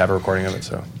of wanting to have a recording of it.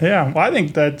 So yeah, well, I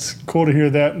think that's cool to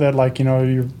hear that like,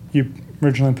 you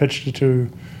originally pitched it to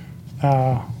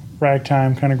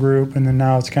ragtime kind of group, and then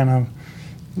now it's kind of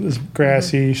this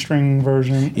grassy string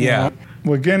version. Yeah.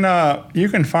 Well, again, you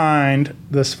can find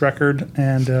this record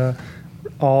and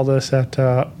all this at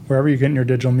wherever you're getting your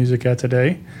digital music at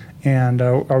today. And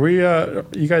are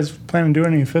you guys planning on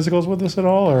doing any physicals with this at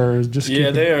all, or just?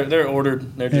 Yeah, they're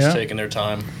ordered. They're just taking their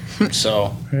time.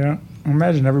 So yeah, I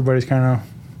imagine everybody's kind of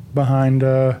behind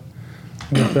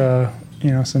with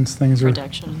since things are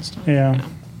production and stuff. Yeah.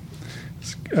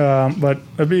 But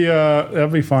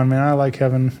that'd be fun, man. I like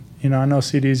having, I know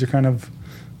CDs are kind of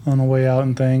on the way out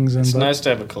and things. And it's nice to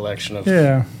have a collection of,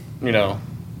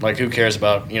 like, who cares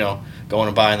about, going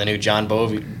and buying the new John Bon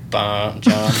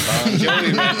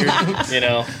Jovi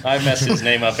record. I mess his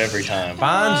name up every time.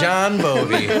 John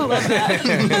Bovi. Oh my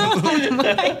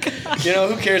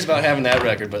God. Who cares about having that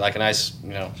record, but like a nice,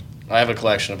 I have a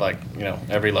collection of, like,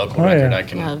 every local record I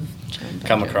can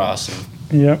come across. And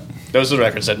yep. Those are the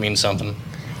records that mean something.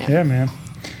 Yeah, man.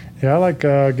 Yeah, I like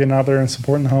getting out there and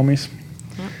supporting the homies,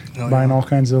 buying all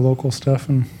kinds of local stuff.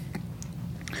 And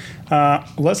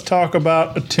let's talk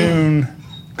about a tune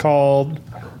called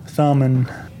Thummin'.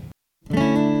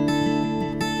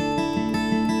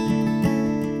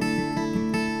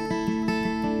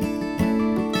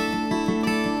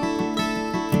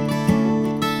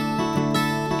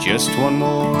 Just one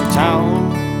more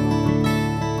town.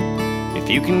 If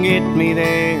you can get me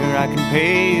there, I can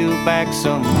pay you back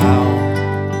somehow.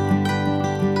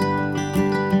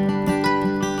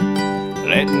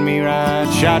 Letting me ride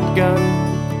shotgun,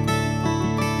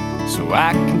 so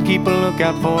I can keep a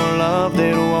lookout for love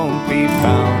that won't be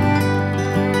found.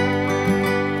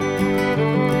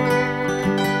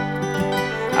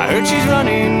 I heard she's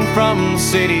running from the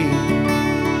city,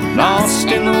 lost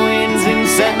in the winds and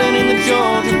settling in the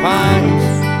Georgia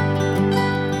pines.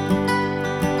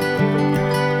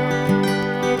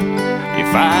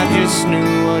 If I just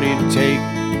knew what it'd take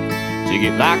to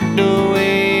get locked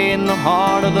away in the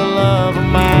heart of the love of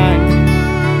mine.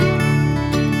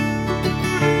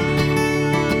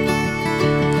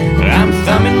 But I'm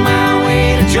thumbing my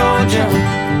way to Georgia,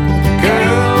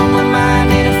 girl on my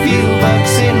mind and a few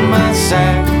bucks in my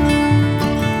sack.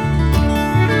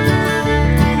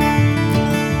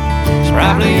 She's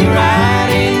probably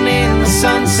riding in the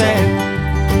sunset,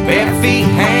 bare feet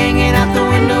hanging out the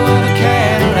window of a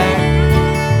Cadillac.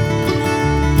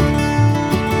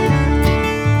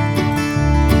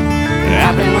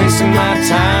 I've been wasting my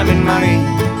time and money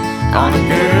on a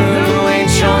girl who ain't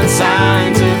showing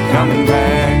signs of coming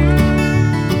back.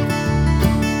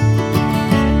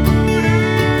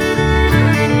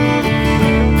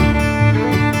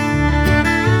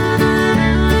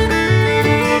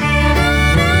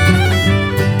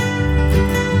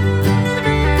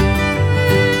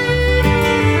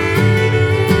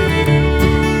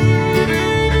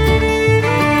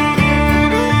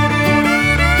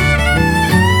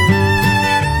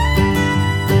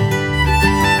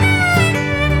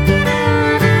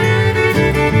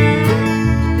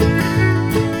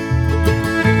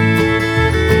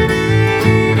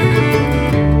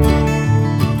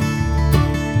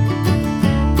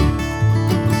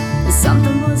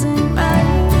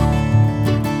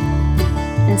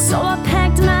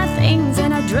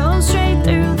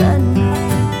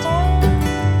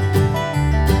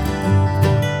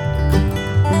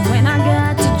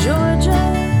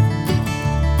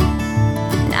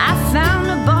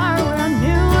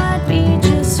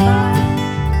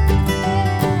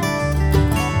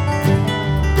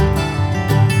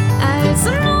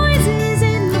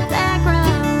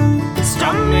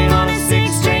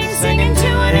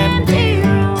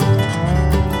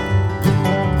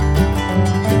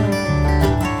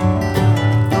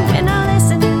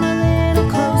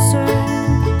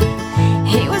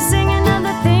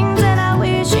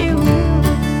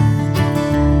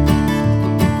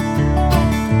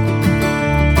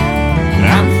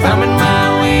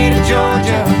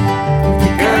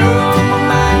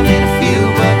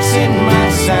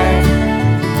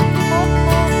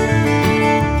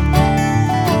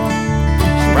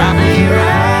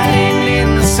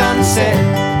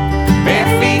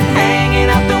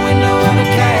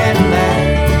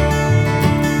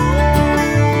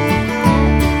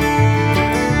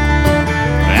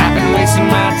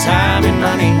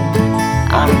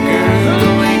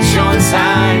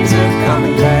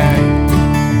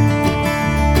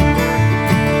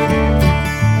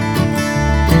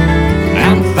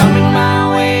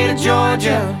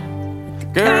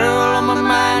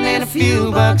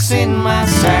 bucks in my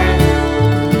sack.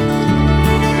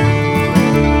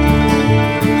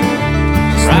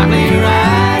 Probably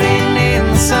riding in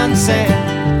the sunset,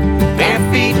 bare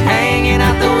feet hanging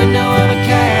out the window of a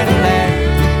Cadillac.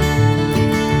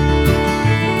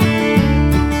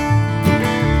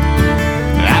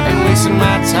 I've been wasting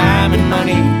my time and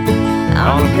money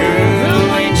on a girl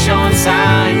who ain't showing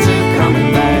signs of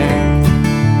coming back.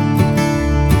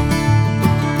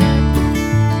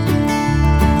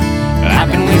 I've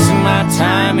been wasting my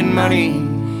time and money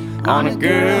on a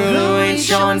girl who ain't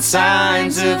showing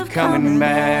signs of coming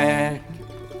back.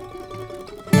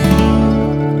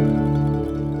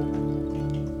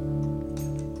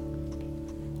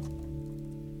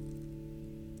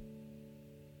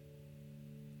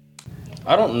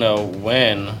 I don't know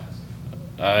when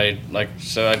I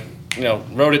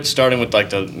wrote it starting with like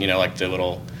the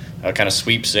little kind of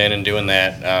sweeps in and doing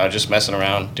that, just messing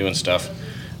around, doing stuff.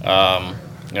 I'm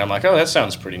like, oh, that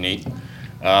sounds pretty neat.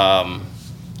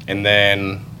 And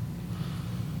then,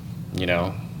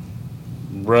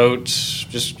 wrote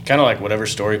just kind of like whatever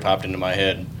story popped into my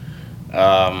head.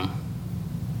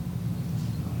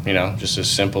 Just a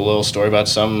simple little story about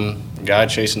some guy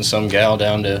chasing some gal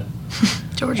down to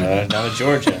Georgia. Down to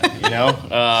Georgia.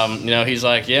 He's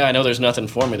like, yeah, I know there's nothing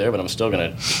for me there, but I'm still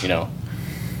gonna,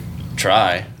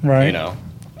 try. Right.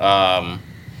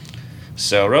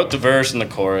 So wrote the verse and the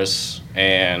chorus,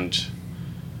 and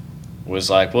was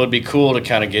like, well, it'd be cool to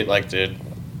kind of get like the,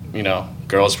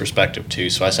 girl's perspective too.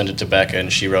 So I sent it to Becca,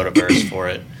 and she wrote a verse for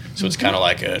it. So it's kind of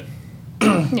like a,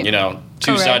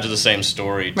 two sides of the same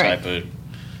story type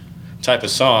of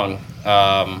song.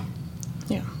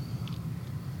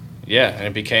 Yeah, and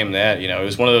it became that. It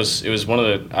was one of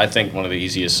the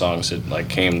easiest songs that like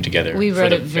came together. We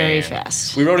wrote it very band.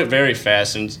 fast. We wrote it very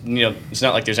fast, and it's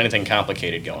not like there's anything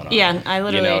complicated going on. Yeah, I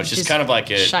literally it's just kind of like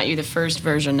shot you the first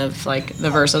version of like the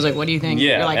verse. I was like, "What do you think?"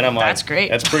 Yeah, You're like, and I'm like, "That's great.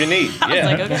 That's pretty neat." I was Yeah,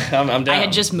 like, okay. I'm down. I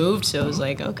had just moved, so I was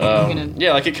like, "Okay, I'm gonna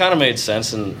yeah, like it kind of made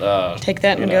sense and take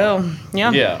that and go."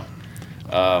 Yeah. Yeah.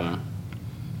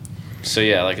 So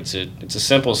yeah, like it's a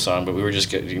simple song, but we were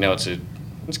just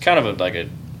it's kind of like a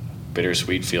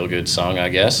bittersweet feel good song, I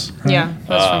guess. Yeah,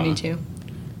 that's for me too.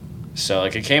 So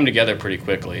like it came together pretty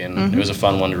quickly, and it was a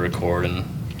fun one to record, and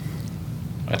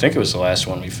I think it was the last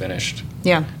one we finished.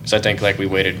 Yeah. Because I think like we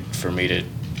waited for me to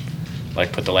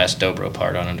like put the last dobro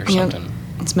part on it or something.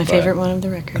 It's my favorite one of the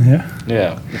record. Yeah.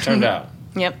 Yeah, it turned out.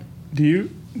 Yep. Do you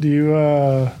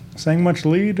sing much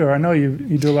lead, or I know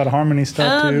you do a lot of harmony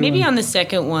stuff too? Maybe on the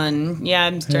second one. Yeah,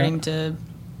 I'm starting to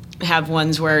have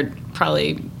ones where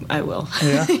probably I will.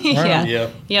 Yeah. Yeah.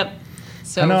 Yep.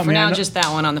 So for now, just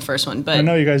that one on the first one. But I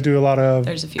know you guys do a lot of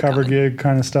there's a few cover coming. gig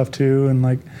kind of stuff too, and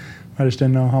like I just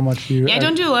didn't know how much you. Yeah, I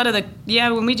don't do a lot of the. Yeah,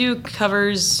 when we do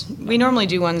covers, we normally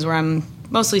do ones where I'm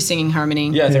mostly singing harmony.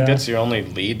 Yeah, I think that's your only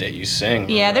lead that you sing.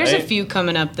 Yeah, there's a right? few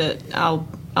coming up that I'll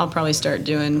probably start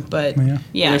doing, but And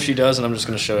yeah. if she does, and I'm just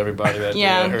going to show everybody that.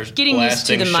 Yeah, her getting used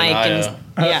to the mic Shania.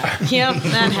 and yep,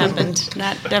 that happened.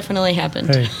 That definitely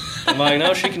happened. Hey, I'm like,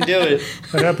 no, she can do it.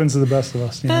 that happens to the best of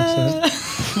us. So.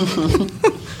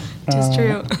 It's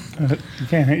true.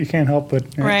 You can't help it.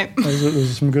 Right. Those are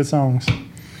some good songs.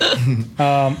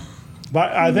 But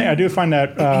I do find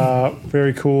that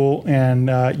very cool and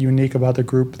unique about the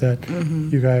group that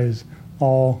you guys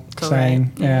all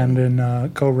sang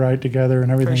and co-write together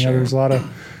and everything. sure. There's a lot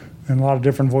of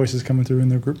different voices coming through in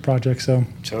the group project. So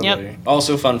Totally. Yep.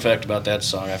 Also, fun fact about that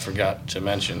song, I forgot to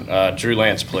mention. Drew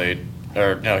Lance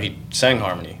he sang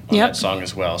harmony on Yep. that song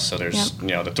as well. So there's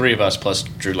the three of us plus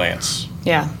Drew Lance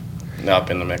Yeah, up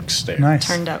in the mix there. nice.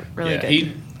 turned out really Yeah,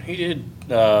 good. he did.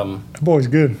 That boy's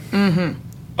good. Oh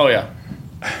yeah.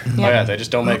 Oh yeah. They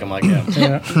just don't make them like him.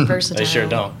 Yeah. Versatile. They sure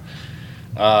don't.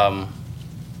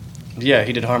 Yeah,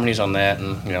 he did harmonies on that,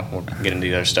 and we'll get into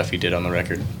the other stuff he did on the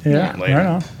record. Yeah, later. right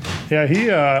on. Yeah, he.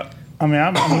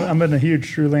 I've been a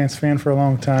huge Drew Lance fan for a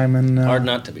long time, and Hard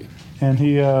not to be. And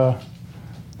he.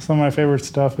 Some of my favorite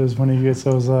stuff is when he gets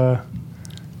those.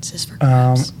 Just for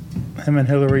grabs. Him and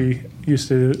Hillary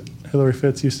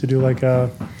Fitz used to do like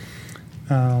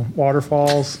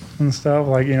waterfalls and stuff,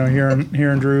 like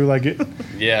hearing Drew like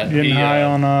getting high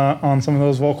on some of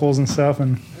those vocals and stuff,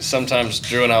 and sometimes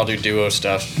Drew and I'll do duo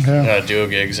stuff, duo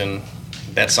gigs, and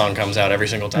that song comes out every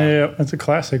single time. yeah, it's a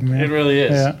classic, man. It really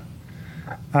is. Yeah,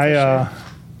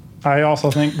 I also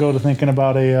go to thinking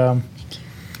about I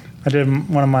did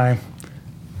one of my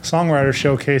songwriter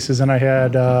showcases, and I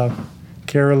had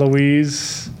Kara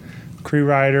Louise, Cree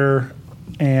Ryder,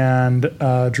 and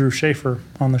Drew Schaefer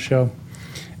on the show.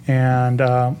 And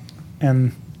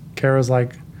Kara's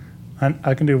like,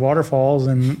 I can do waterfalls,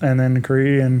 and then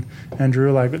Cree and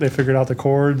Drew, like, they figured out the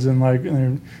chords, and like,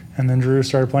 and then Drew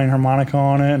started playing harmonica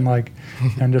on it, and like,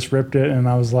 and just ripped it, and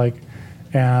I was like,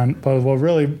 but what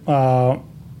really,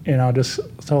 just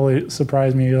totally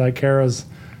surprised me, like, Kara's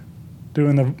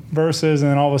doing the verses,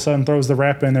 and then all of a sudden throws the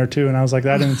rap in there too, and I was like,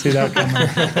 I didn't see that coming,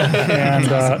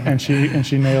 and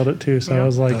she nailed it too. So I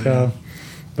was like,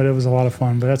 but it was a lot of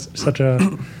fun. But that's such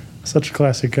a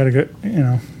classic. Got a good,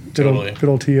 good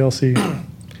old TLC.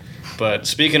 But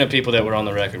speaking of people that were on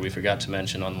the record, we forgot to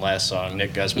mention on the last song,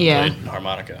 Nick Guzman played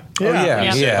harmonica.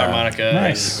 Harmonica.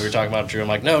 Nice. And we were talking about Drew. I'm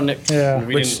like, no, Nick. Yeah.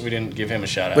 We didn't give him a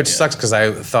shout out. Which yet. sucks because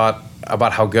I thought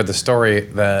about how good the story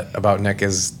about Nick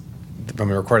is when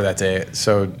we recorded that day.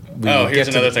 So here's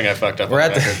another thing I fucked up. We're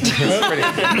at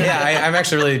I'm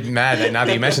actually really mad that now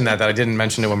that you mentioned that I didn't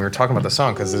mention it when we were talking about the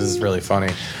song, because this is really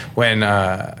funny. When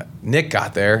Nick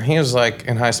got there, he was like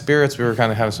in high spirits. We were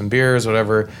kind of having some beers,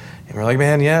 whatever. And we're like,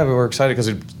 man, yeah, we were excited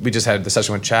because we just had the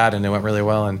session with Chad and it went really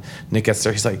well. And Nick gets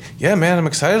there, he's like, yeah, man, I'm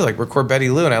excited to like record Betty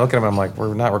Lou. And I look at him, and I'm like,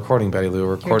 we're not recording Betty Lou,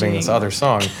 we're recording this other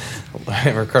song.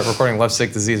 We're recording Love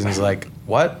Sick Disease. And he's like,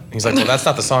 what? He's like, well, that's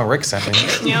not the song Rick sent me.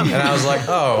 Yep. And I was like,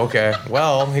 oh, okay.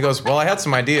 Well, he goes, well, I had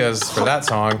some ideas for that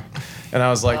song. And I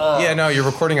was like, yeah, no, you're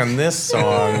recording on this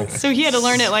song. So he had to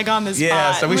learn it like on the spot.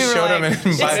 Yeah, so we showed him. And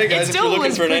hey guys, if you're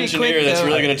looking for an engineer that's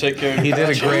really going to take care of he did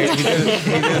a great. He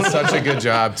did such a good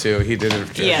job too. He did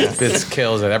it. Yes. It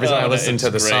kills it. Every time I listen to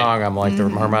the song, I'm like, the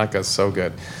harmonica is so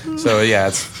good. So yeah,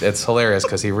 it's hilarious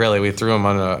because we threw him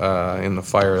on in the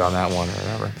fire on that one or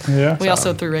whatever. Yeah. We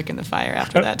also threw Rick in the fire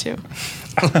after that too.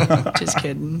 Just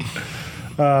kidding.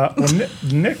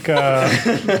 Nick.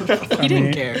 He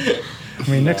didn't care. I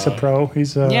mean, Nick's a pro.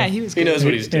 He's he was good. He knows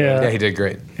what he's doing. Yeah, he did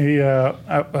great.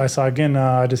 I saw again.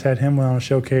 I just had him on a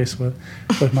showcase with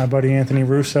my buddy Anthony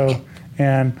Russo,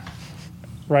 and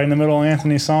right in the middle of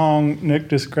Anthony's song, Nick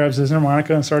just grabs his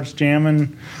harmonica and starts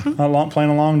jamming,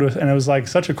 playing along to it, and it was like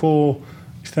such a cool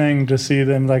thing to see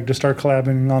them like just start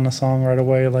collabing on the song right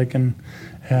away, like and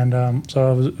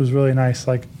so it was really nice.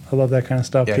 Like, I love that kind of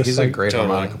stuff. Yeah, just he's like, a great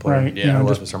harmonica player. Right, Yeah, I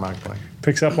love his harmonica playing.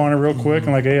 Picks up on it real quick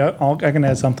and like, hey, I can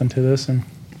add something to this.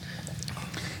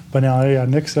 But now, yeah,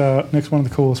 Nick's one of the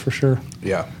coolest for sure.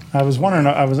 Yeah. I was wondering,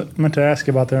 I was meant to ask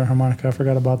you about the harmonica. I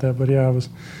forgot about that, but yeah,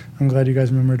 I'm glad you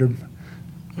guys remembered to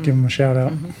give him a shout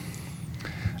out.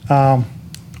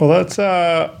 Well,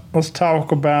 let's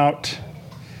talk about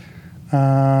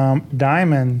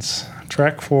Diamonds,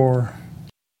 track 4.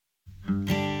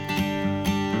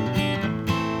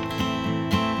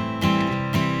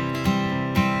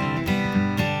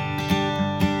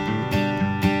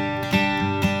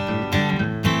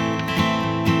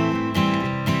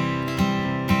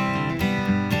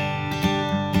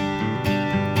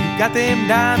 Got them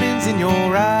diamonds in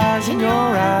your eyes, and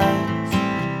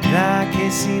I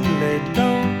can't seem to let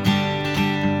go.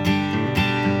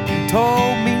 You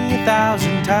told me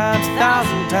 1,000 times,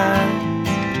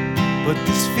 but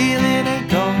this feeling ain't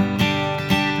gone.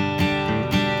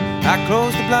 I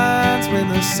close the blinds when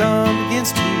the sun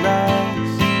begins to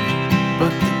rise, but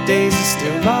the days are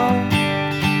still long.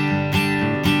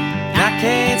 I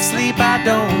can't sleep, I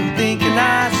don't think, and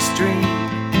I just dream,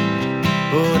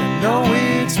 but I know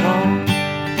it's wrong.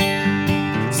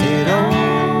 Said,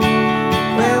 oh,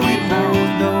 well, we both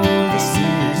know this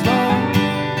is wrong,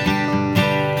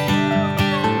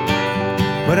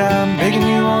 but I'm begging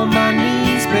you on my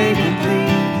knees, baby,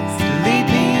 please, to lead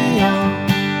me on.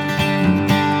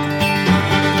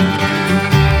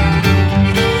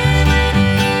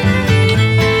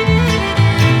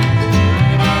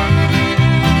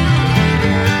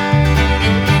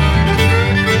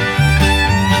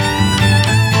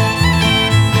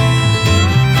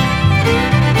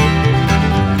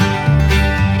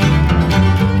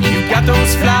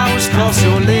 Those flowers cross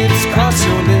your lips,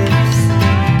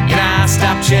 and I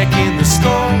stop checking the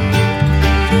score.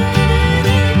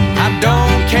 I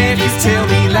don't care if you tell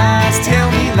me lies,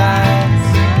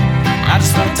 I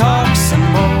just wanna talk some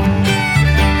more.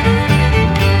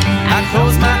 I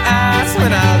close my eyes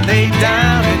when I lay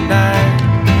down at night,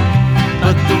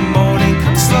 but the morning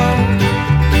comes slow.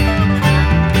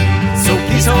 So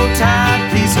please hold tight,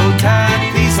 please hold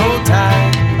tight, please hold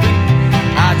tight.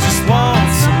 I just want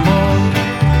some more.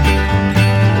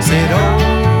 Said, oh,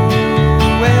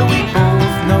 well, we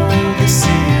both know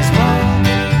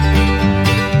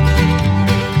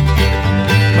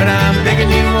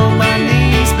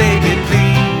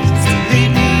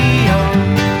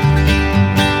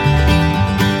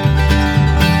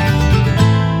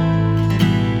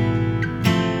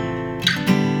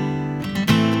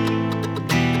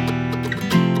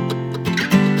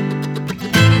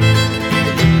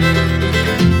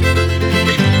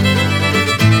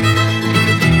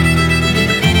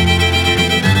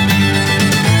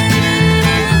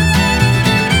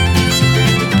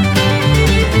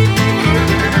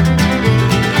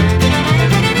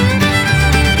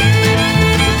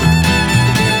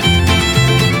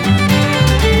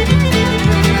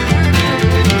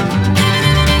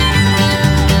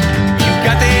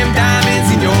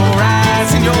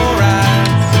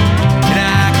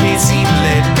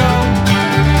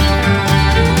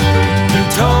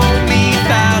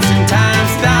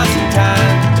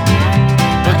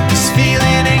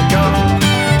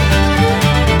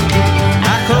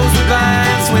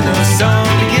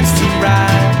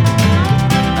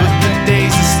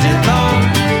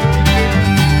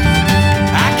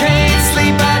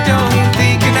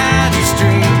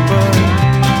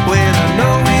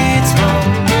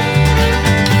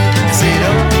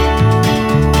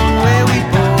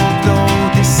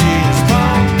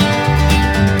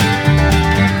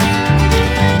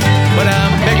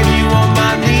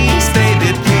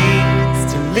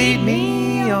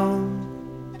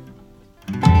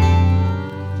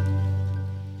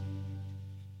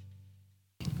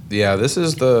Yeah, this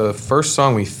is the first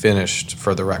song we finished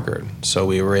for the record. So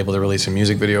we were able to release a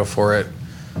music video for it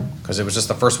because it was just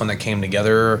the first one that came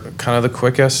together kind of the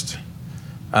quickest.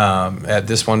 At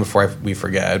this one, before we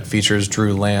forget, it features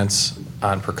Drew Lance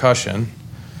on percussion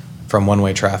from One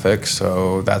Way Traffic,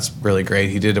 so that's really great.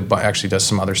 He actually does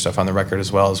some other stuff on the record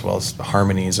as well as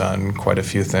harmonies on quite a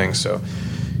few things. So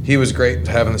he was great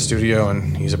to have in the studio,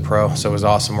 and he's a pro, so it was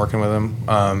awesome working with him.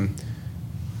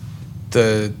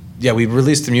 We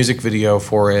released the music video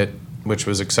for it, which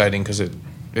was exciting because it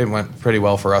went pretty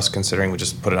well for us considering we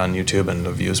just put it on YouTube and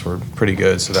the views were pretty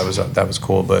good, so that was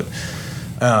cool. But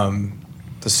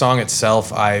the song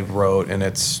itself I wrote, and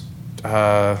it's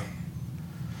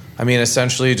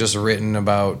essentially just written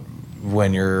about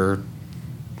when you're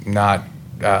not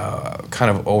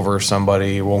kind of over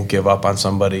somebody, won't give up on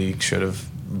somebody,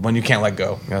 when you can't let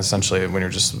go. Essentially, when you're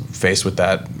just faced with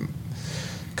that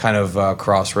kind of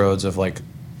crossroads of like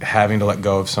having to let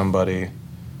go of somebody,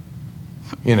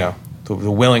 the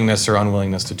willingness or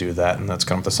unwillingness to do that, and that's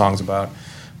kind of what the song's about.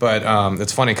 But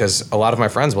it's funny because a lot of my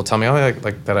friends will tell me,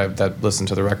 that listen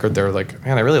to the record, they're like,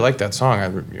 man, I really like that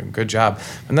song. Good job.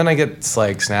 And then I get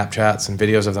like Snapchats and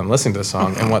videos of them listening to the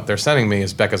song, and what they're sending me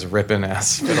is Becca's ripping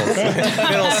ass fiddle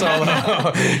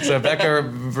solo. So Becca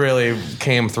really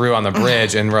came through on the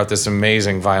bridge and wrote this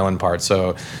amazing violin part.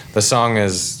 So the song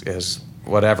is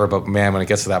whatever, but man, when it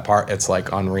gets to that part, it's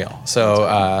like unreal. So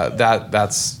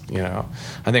that's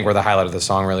I think where the highlight of the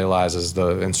song really lies is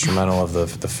the instrumental of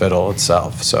the fiddle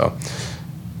itself. So,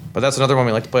 but that's another one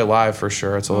we like to play live for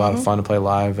sure. It's a lot of fun to play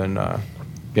live, and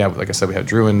like I said, we had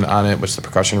Drew on it, which the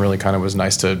percussion really kind of was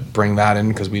nice to bring that in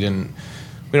because we don't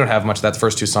have much of that. The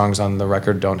first 2 songs on the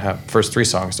record first 3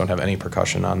 songs don't have any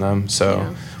percussion on them,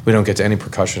 so we don't get to any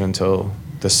percussion until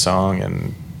this song,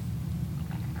 and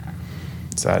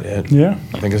is that it? Yeah.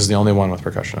 I think this is the only one with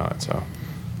percussion on it. So.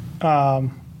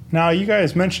 Now, you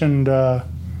guys mentioned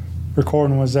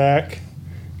recording with Zach,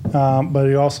 but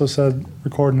you also said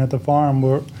recording at the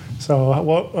farm. So,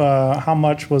 how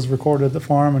much was recorded at the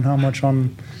farm, and how much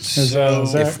on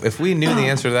Zach? If we knew the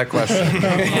answer to that question,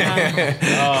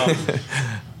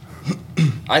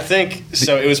 I think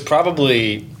so. It was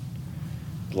probably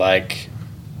like.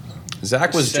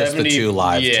 Zach was 70, just the 2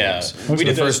 live tunes. We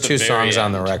did the first 2 songs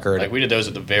on the record. Like we did those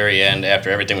at the very end after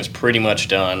everything was pretty much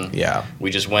done. Yeah. We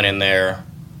just went in there,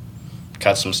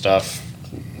 cut some stuff.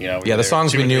 The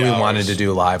songs we knew we wanted to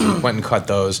do live, we went and cut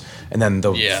those, and then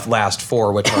the last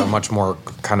 4, which are much more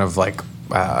kind of like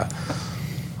a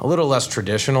little less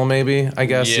traditional, maybe, I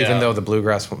guess. Yeah. Even though the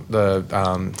bluegrass,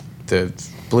 the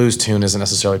blues tune isn't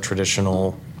necessarily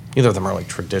traditional. Neither of them are like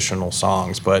traditional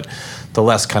songs, but the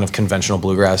less kind of conventional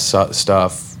bluegrass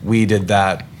stuff, we did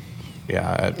that.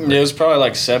 Yeah. It was probably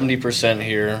like 70%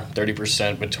 here,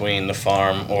 30% between the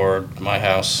farm or my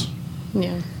house.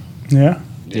 Yeah. Yeah.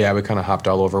 Yeah, we kind of hopped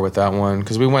all over with that one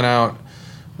because we went out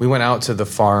to the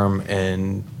farm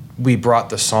and we brought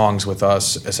the songs with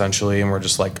us essentially, and we're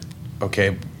just like,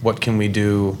 okay, what can we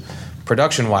do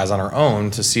production-wise on our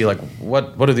own to see like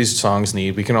what do these songs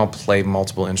need? We can all play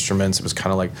multiple instruments. It was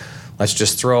kind of like, let's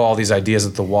just throw all these ideas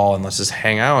at the wall and let's just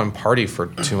hang out and party for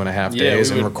 2.5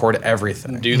 days and record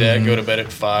everything. Do that, go to bed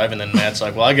at 5, and then Matt's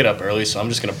like, well, I get up early, so I'm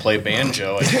just going to play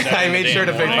banjo. I made sure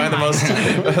to find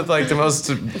the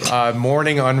most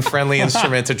morning unfriendly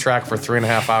instrument to track for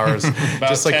 3.5 hours. About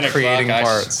just like creating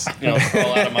parts. I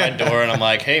crawl out of my door and I'm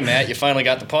like, hey, Matt, you finally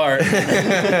got the part.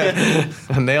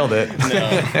 I nailed it.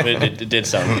 No, but it did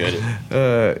sound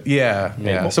good.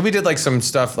 Yeah. So we did like some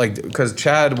stuff because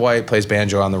Chad White plays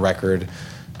banjo on the record.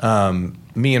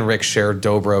 Me and Rick shared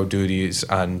dobro duties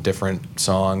on different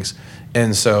songs,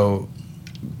 and so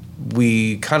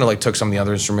we kind of like took some of the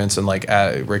other instruments and like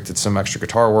Rick did some extra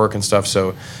guitar work and stuff.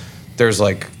 So there's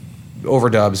like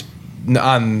overdubs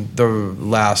on the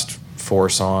last 4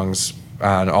 songs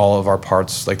on all of our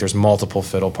parts. Like there's multiple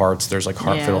fiddle parts. There's like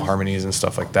fiddle harmonies and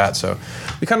stuff like that. So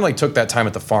we kind of like took that time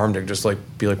at the farm to just like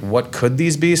be like, what could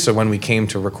these be? So when we came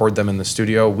to record them in the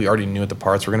studio, we already knew what the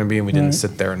parts were going to be, and we didn't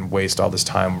sit there and waste all this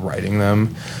time writing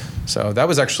them. So that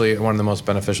was actually one of the most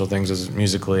beneficial things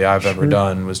musically I've ever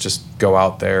done, was just go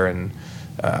out there and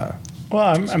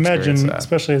I imagine,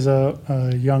 especially as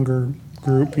a younger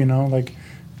group, like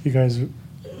you guys are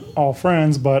all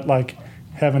friends, but like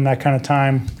having that kind of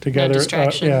time together,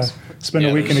 spend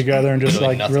a weekend together and just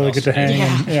really get to hang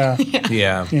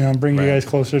and bring you guys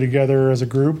closer together as a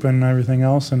group and everything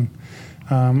else. And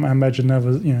I imagine that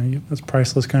was that's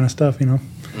priceless kind of stuff,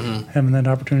 having that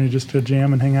opportunity just to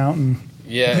jam and hang out and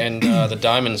and the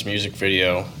Diamonds music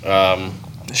video,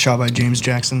 shot by James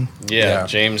Jackson. Yeah,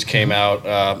 James came out,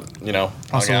 hung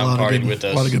Also, out, partied with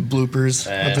us. a lot of good bloopers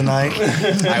of the night.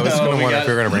 I was going to wonder if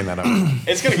you were going to bring that up.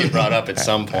 It's going to get brought up at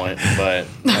some point, but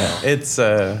it's.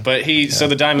 So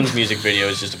the Diamonds music video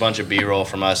is just a bunch of B-roll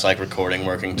from us, like recording,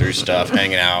 working through stuff,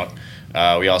 hanging out.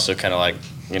 We also kind of like,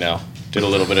 did a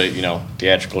little bit of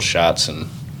theatrical shots and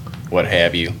what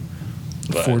have you.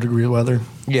 4-degree weather.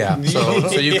 Yeah,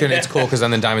 so you can. It's cool because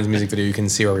on the Diamonds music video, you can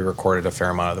see where we recorded a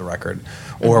fair amount of the record,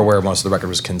 or where most of the record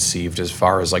was conceived, as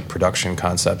far as like production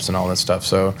concepts and all that stuff.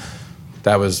 So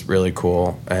that was really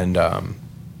cool. And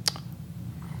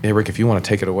Rick, if you want to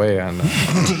take it away on.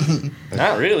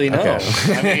 Not really, no. Okay.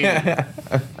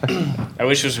 I mean, I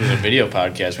wish this was a video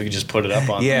podcast. We could just put it up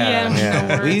on. Yeah.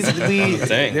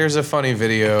 There's a funny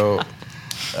video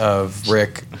of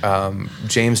Rick.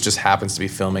 James just happens to be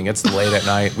filming. It's late at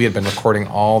night. We had been recording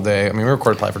all day. I mean, we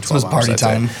recorded probably for 12 hours. It was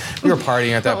party time. We were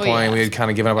partying at that point. Yeah. We had kind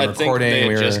of given up on recording. I think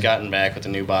they had just gotten back with a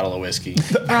new bottle of whiskey.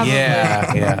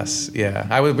 Yeah.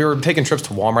 We were taking trips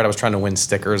to Walmart. I was trying to win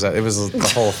stickers. It was the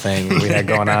whole thing we had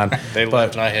going on. They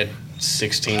left and I had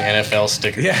 16 NFL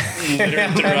stickers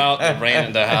littered throughout the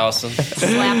Brandon house and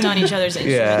slapped on each other's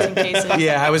instruments and cases.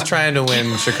 Yeah, I was trying to win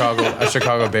a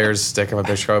Chicago Bears sticker. I'm a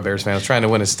big Chicago Bears fan. I was trying to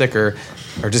win a sticker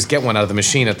or just get one out of the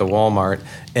machine at the Walmart,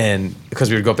 and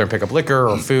because we would go up there and pick up liquor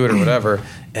or food or whatever.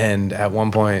 And at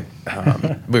one point,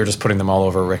 we were just putting them all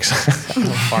over Rick's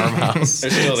farmhouse. They're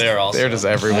still there also. They're just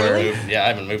everywhere. I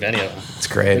haven't moved any of them. It's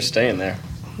great. They're staying there.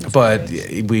 But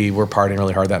we were partying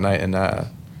really hard that night, and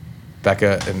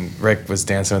Becca and Rick was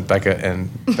dancing with Becca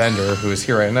and Bender, who is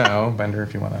here right now. Bender,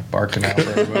 if you want to bark him out for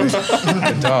everybody.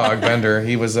 The dog, Bender,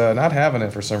 he was not having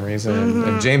it for some reason.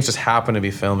 And James just happened to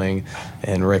be filming,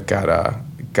 and Rick got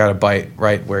a bite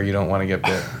right where you don't want to get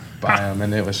bit by him.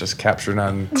 And it was just captured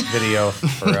on video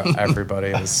for everybody.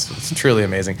 It's truly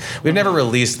amazing. We've never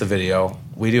released the video.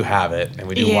 We do have it, and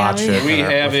we do watch it. We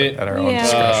have it at our own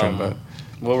discretion, but...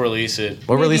 We'll release it.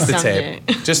 We'll release the tape.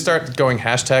 Just start going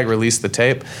 #release the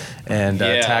tape and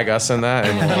tag us in that.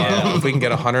 And if we can get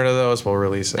 100 of those, we'll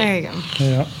release it. There you go.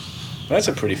 Yeah. That's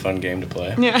a pretty fun game to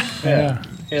play. Yeah.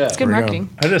 It's good marketing.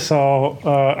 I just saw,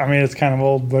 it's kind of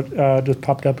old, but just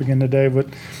popped up again today. But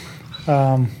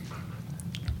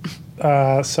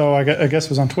so I guess it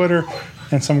was on Twitter,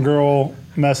 and some girl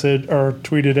messaged or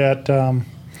tweeted at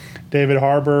David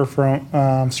Harbour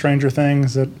from Stranger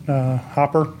Things at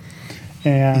Hopper.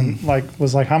 And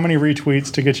was like, how many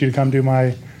retweets to get you to come do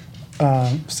my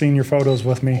senior photos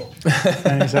with me?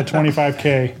 And he said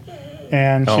 25K.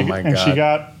 And she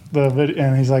got the video,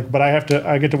 and he's like, but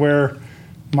I get to wear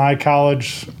my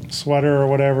college sweater or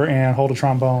whatever and hold a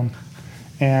trombone.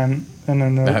 And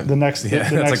then the next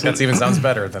that even sounds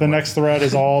better. The next thread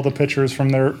is all the pictures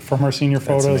from her senior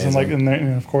photos, and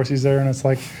of course he's there, and it's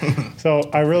like, so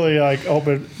I really hope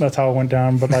that's how it went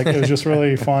down. But it was just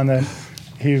really fun that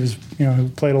he was, he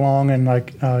played along and I'll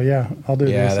do this.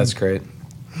 Yeah, that's great.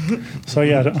 So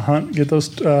Hunt, get those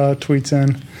tweets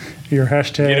in, your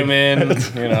hashtag. Get them in,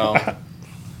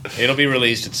 It'll be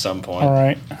released at some point. All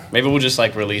right. Maybe we'll just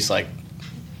release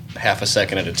half a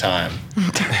second at a time,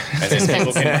 and then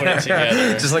people can put it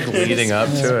together. Just leading up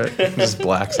to it, just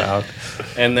blacks out,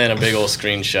 and then a big old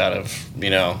screenshot of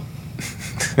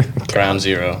Ground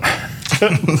Zero.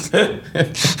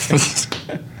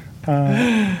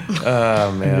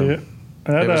 Oh man,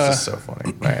 it was just so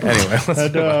funny. Right, anyway,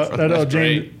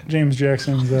 James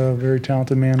Jackson's a very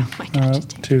talented man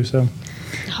too. So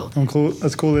I'm cool.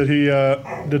 That's cool that he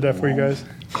did that for you guys.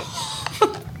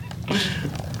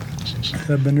 Is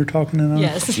that Bender talking in on?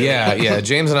 Yes. Yeah.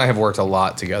 James and I have worked a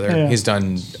lot together. Yeah. He's done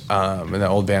in the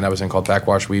old band I was in called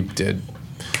Backwash. We did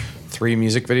 3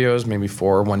 music videos, maybe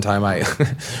 4. One time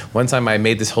I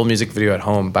made this whole music video at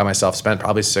home by myself, spent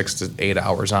probably 6 to 8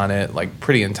 hours on it,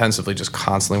 pretty intensively, just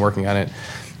constantly working on it.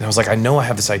 And I was like, I know I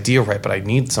have this idea right, but I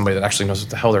need somebody that actually knows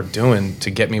what the hell they're doing to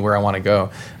get me where I want to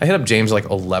go. I hit up James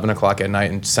 11 o'clock at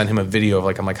night and sent him a video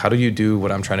of I'm like, how do you do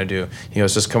what I'm trying to do? He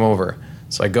goes, just come over.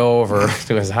 So I go over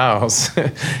to his house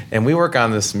and we work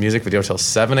on this music video till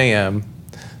 7 a.m.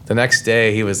 The next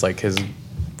day he was his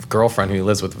girlfriend who he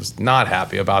lives with was not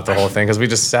happy about the whole thing because we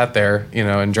just sat there,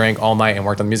 and drank all night and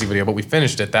worked on the music video, but we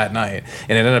finished it that night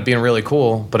and it ended up being really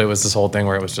cool. But it was this whole thing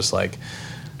where it was just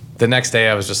the next day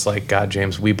I was just God,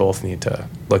 James, we both need to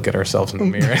look at ourselves in the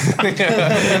mirror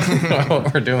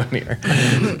what we're doing here.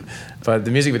 But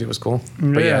the music video was cool.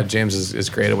 But yeah, James is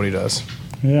great at what he does.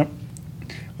 Yep.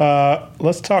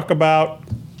 Let's talk about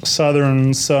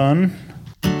Southern Sun.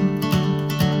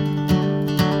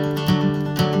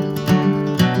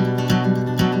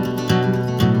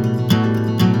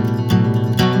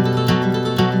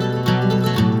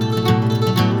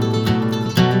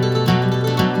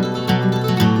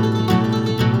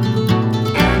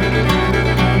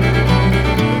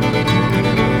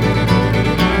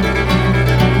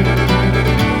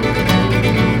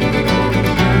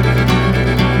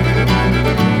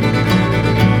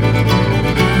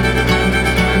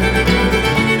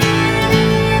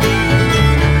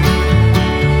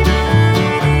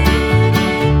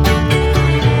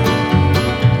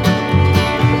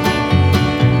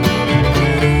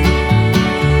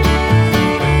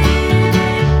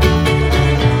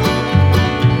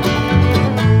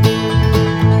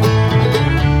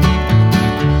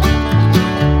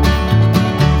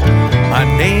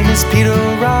 is Peter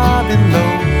Robin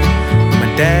Lowe, my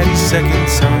daddy's second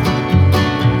son.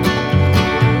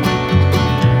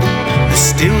 The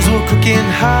stills were cooking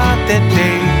hot that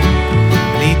day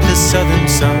beneath the southern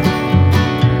sun.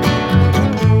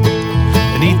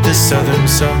 Beneath the southern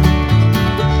sun.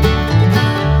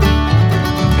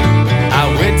 I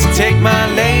went to take my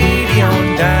lady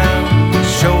on down,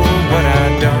 show her what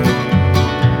I'd done.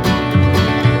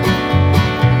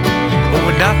 But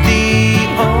we're not the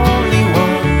only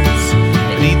ones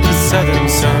beneath the southern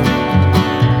sun.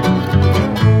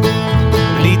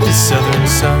 Beneath the southern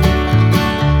sun.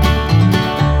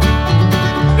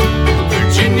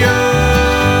 Virginia,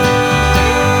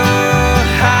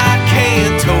 I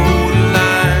can't toe the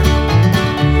line.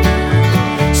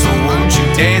 So won't you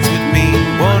dance with me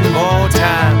one more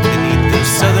time beneath the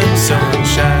southern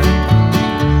sunshine?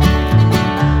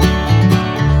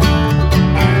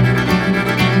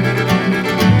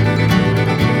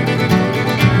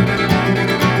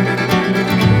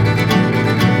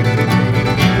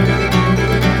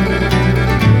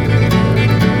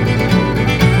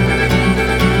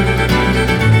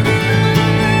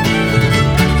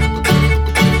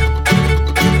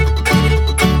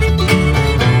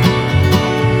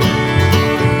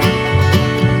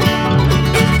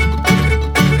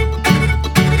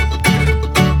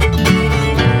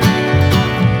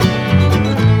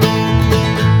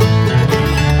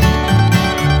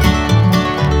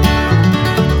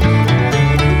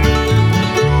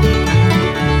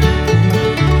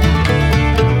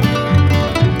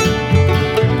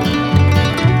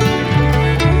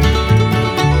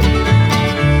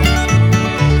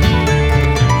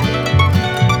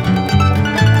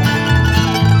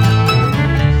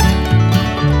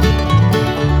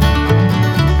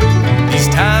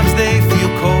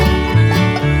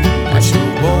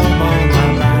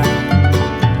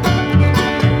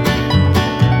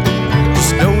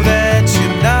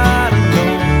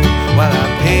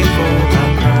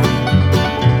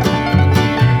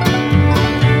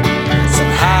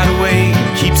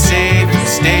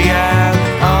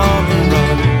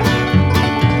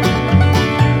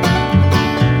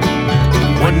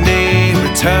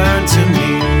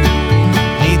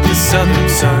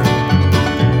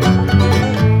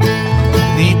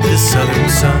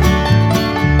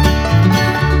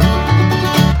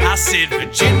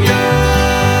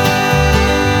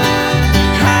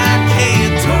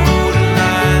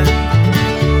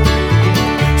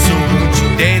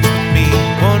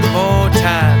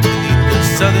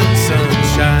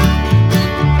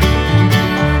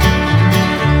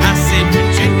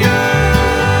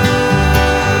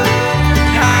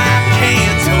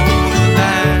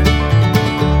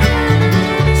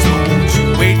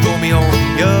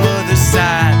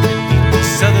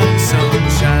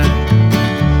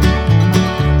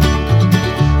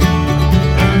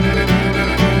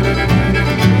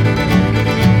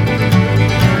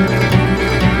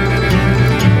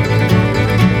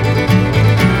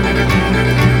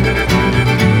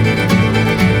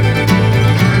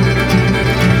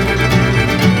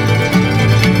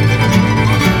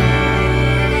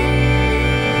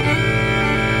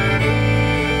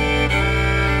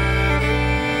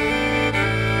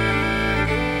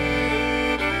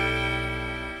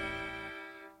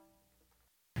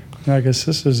 I guess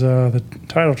this is the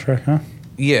title track, huh?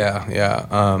 Yeah.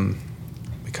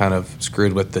 We kind of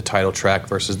screwed with the title track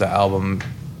versus the album,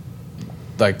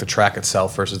 like the track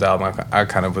itself versus the album. I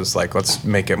kind of was like, let's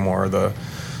make it more the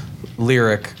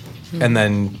lyric and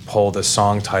then pull the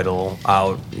song title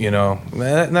out, you know.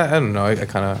 I don't know.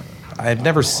 I had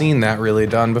never seen that really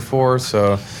done before,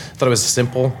 so I thought it was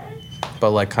simple,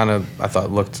 but like kind of I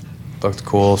thought looked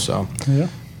cool, so. Yeah.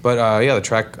 But the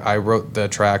track, I wrote the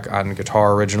track on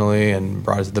guitar originally and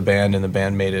brought it to the band, and the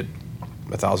band made it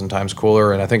 1,000 times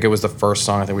cooler. And I think it was the first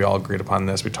song, I think we all agreed upon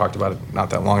this, we talked about it not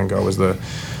that long ago, was the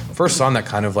first song that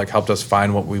kind of like helped us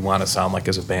find what we want to sound like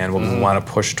as a band, what we want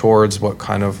to push towards, what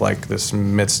kind of like this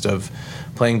midst of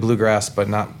playing bluegrass, but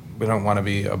we don't want to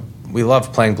be, we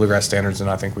love playing bluegrass standards, and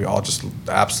I think we all just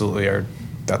absolutely are,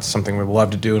 that's something we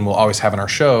love to do and we'll always have in our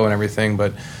show and everything,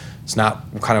 but it's not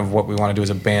kind of what we want to do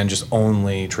as a band, just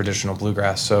only traditional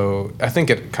bluegrass. So I think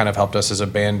it kind of helped us as a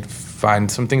band find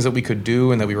some things that we could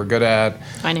do and that we were good at.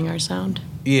 Finding our sound.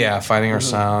 Yeah, finding our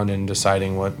sound and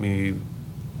deciding what we,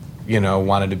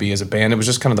 wanted to be as a band. It was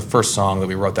just kind of the first song that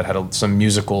we wrote that had some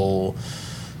musical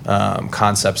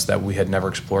concepts that we had never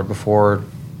explored before.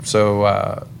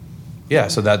 So,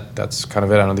 so that's kind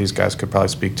of it. I know these guys could probably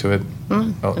speak to it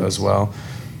as well.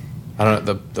 I don't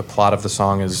know, the plot of the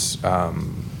song is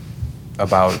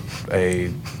about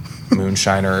a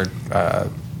moonshiner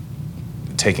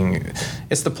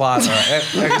it's the plot.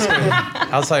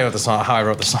 I'll tell you how I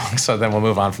wrote the song, so then we'll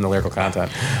move on from the lyrical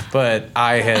content. But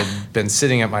I had been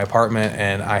sitting at my apartment,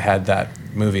 and I had that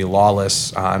movie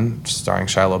Lawless on, starring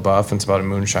Shia LaBeouf, and it's about a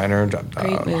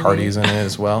moonshiner. Hardy's in it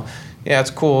as well. Yeah,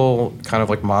 it's cool, kind of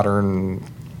like modern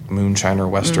moonshiner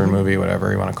Western movie,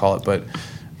 whatever you want to call it. But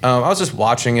I was just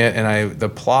watching it, and the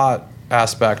plot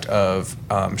aspect of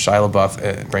Shia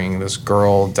LaBeouf bringing this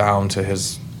girl down to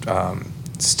his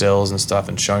stills and stuff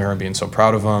and showing her and being so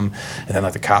proud of him, and then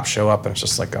like the cops show up and it's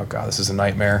just like, oh god, this is a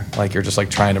nightmare. Like you're just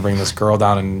like trying to bring this girl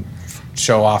down and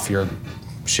show off your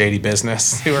shady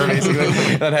business to her basically,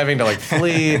 and then having to like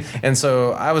flee. And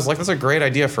so I was like, that's a great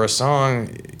idea for a song,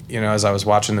 as I was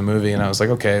watching the movie, and I was like,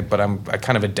 okay, but I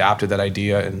kind of adapted that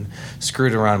idea and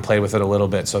screwed around and played with it a little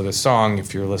bit. So the song,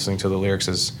 if you're listening to the lyrics,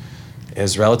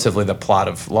 is relatively the plot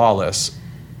of Lawless.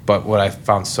 But what I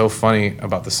found so funny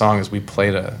about the song is we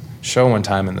played a show one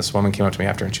time, and this woman came up to me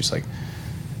after, and she's like,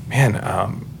 man,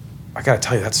 I gotta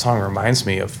tell you, that song reminds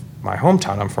me of my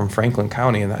hometown. I'm from Franklin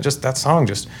County, and that song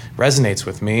just resonates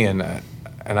with me. And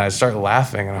I started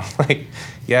laughing, and I'm like,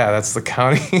 yeah, that's the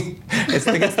county. I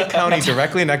think it's the county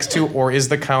directly next to, or is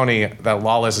the county that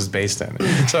Lawless is based in.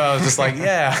 So I was just like,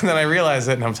 yeah. And then I realized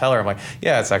it, and I'm telling her, I'm like,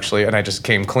 yeah, it's actually, and I just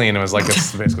came clean. It was like,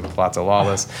 it's basically the plot to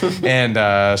Lawless.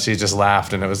 And she just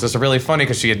laughed, and it was just really funny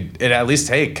because it at least,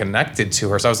 connected to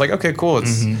her. So I was like, okay, cool.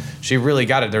 She really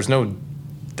got it.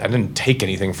 I didn't take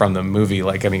anything from the movie,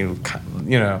 like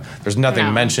there's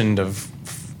nothing mentioned of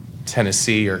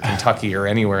Tennessee or Kentucky or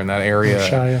anywhere in that area.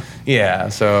 Shia. Yeah,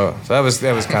 so that was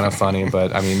kind of funny,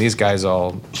 but I mean, these guys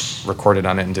all recorded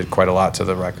on it and did quite a lot to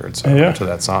the record, to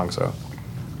that song. So,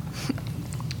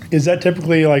 is that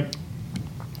typically like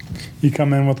you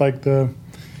come in with like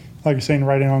you're saying,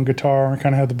 writing on guitar and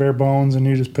kind of have the bare bones, and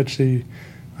you just pitch the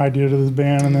idea to this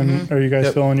band, and then are you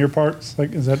guys filling your parts?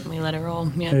 Like, is that we let it roll?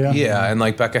 Yeah, and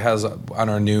like Becca has on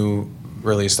our new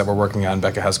release that we're working on,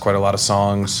 Becca has quite a lot of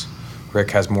songs.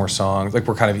 Rick has more songs. Like,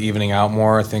 we're kind of evening out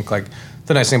more. I think, like,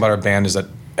 the nice thing about our band is that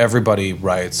everybody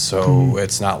writes, so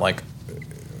it's not like,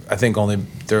 I think only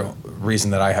the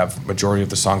reason that I have majority of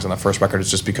the songs on the first record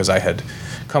is just because I had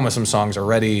come with some songs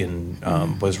already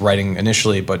and was writing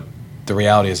initially, but the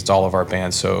reality is it's all of our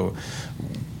band, so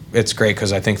it's great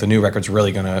because I think the new record's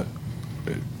really going to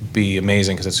be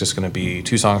amazing because it's just going to be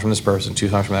 2 songs from this person, 2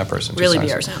 songs from that person. Really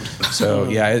be our sound. So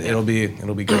yeah, it'll be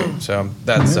great. So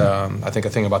that's I think a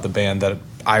thing about the band that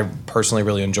I personally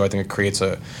really enjoy. I think it creates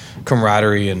a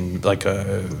camaraderie and like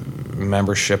a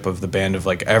membership of the band of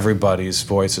like everybody's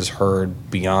voice is heard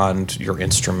beyond your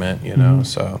instrument,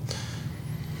 So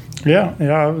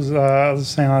I was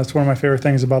saying that's one of my favorite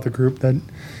things about the group, that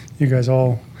you guys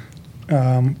all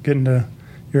get into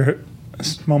your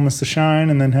moments to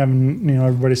shine, and then having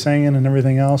everybody singing and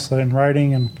everything else and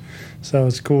writing, and so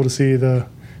it's cool to see the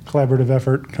collaborative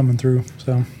effort coming through.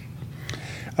 So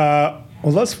well,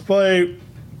 let's play.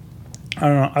 I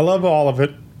don't know, I love all of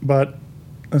it, but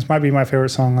this might be my favorite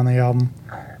song on the album,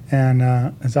 and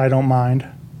it's I Don't Mind.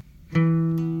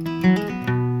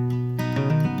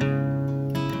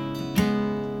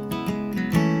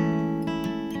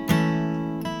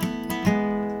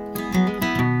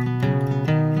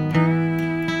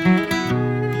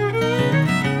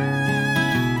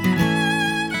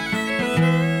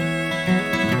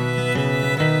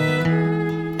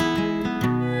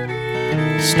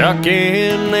 Stuck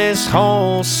in this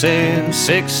hole since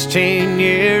 16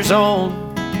 years old.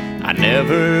 I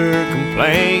never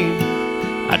complain,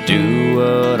 I do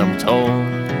what I'm told.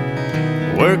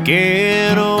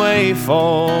 Working away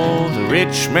for the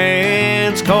rich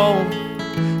man's coal,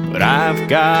 but I've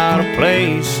got a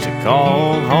place to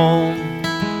call home.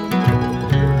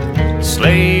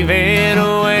 Slaving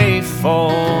away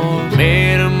for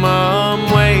minimum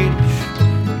wage,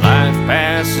 life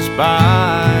passes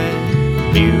by,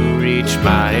 you reach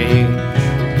my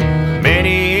age.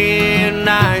 Many a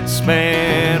night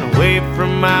spent away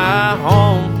from my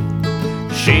home,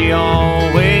 she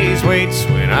always waits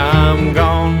when I'm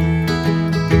gone.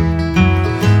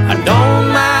 I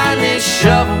don't mind this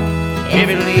shovel if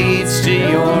it leads to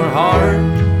your heart.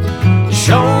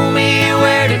 Show me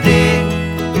where to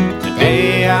dig,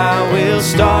 today I will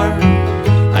start.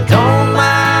 I don't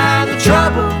mind the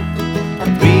trouble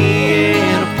of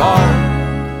being apart,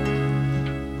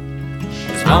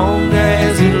 as long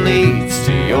as it leads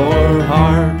to your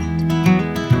heart.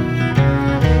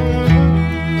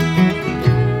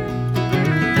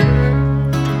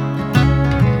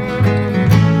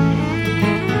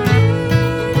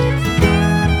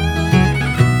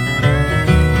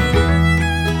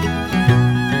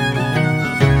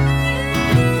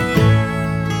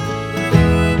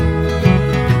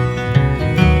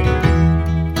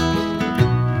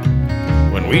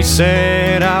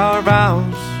 said our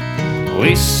vows,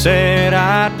 we said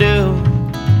I do.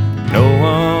 No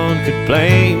one could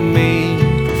blame me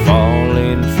for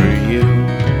falling for you.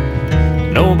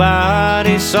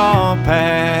 Nobody saw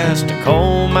past a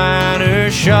coal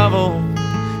miner's shovel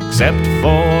except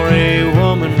for a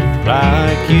woman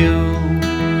like you.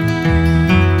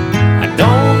 I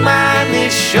don't mind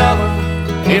this shovel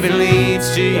if it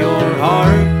leads to your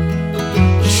heart.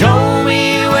 Show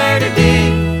me where to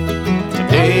dig,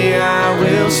 today I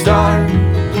will start.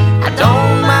 I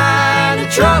don't mind the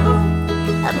trouble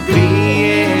of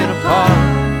being apart,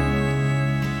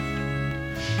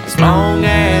 as long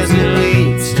as it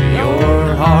leads to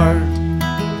your heart.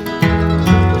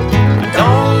 I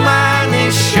don't mind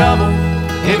this shovel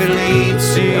if it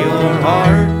leads to your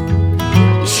heart.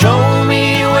 Show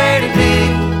me where to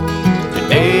dig,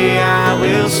 today I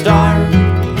will start.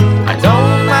 I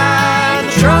don't mind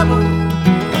the trouble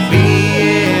of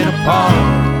being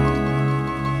apart,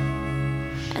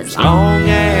 as long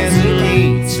as it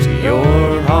leads to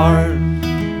your heart.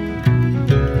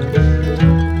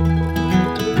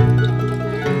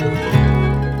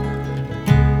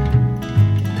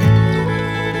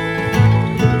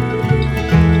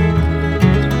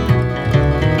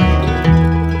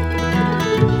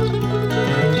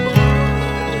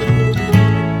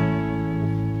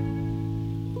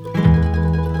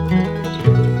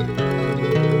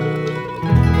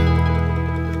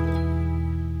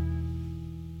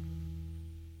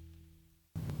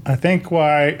 I think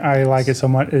why I like it so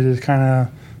much is it kind of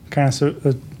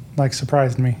like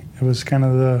surprised me. It was kind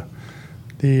of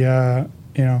the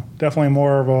you know, definitely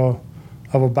more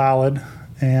of a ballad,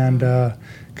 and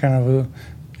kind of a,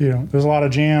 you know, there's a lot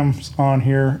of jams on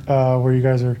here where you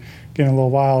guys are getting a little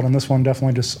wild, and this one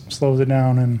definitely just slows it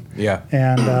down, and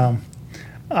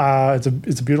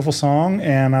it's a beautiful song.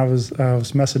 And I was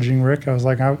messaging Rick. I was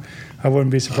like, I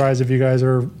wouldn't be surprised if you guys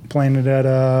are playing it at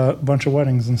a bunch of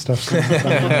weddings and stuff. So,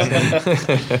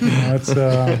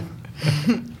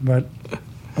 but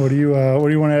what do you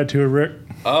want to add to it, Rick?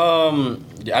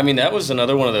 I mean, that was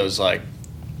another one of those, like,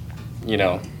 you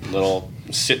know, little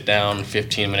sit down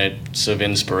 15 minutes of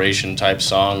inspiration type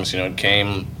songs. You know, it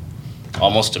came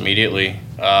almost immediately.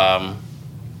 But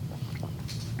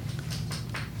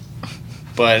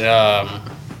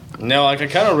no, like, I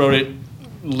kind of wrote it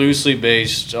loosely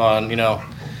based on, you know,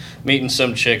 meeting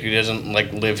some chick who doesn't,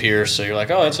 like, live here, so you're like,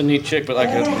 oh, that's a neat chick, but, like,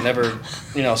 I never,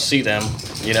 you know, see them,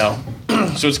 you know.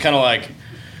 So it's kind of like,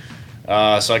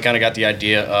 so I kind of got the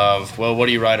idea of, well, what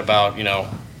do you write about, you know,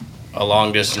 a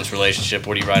long distance relationship?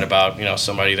 What do you write about, you know,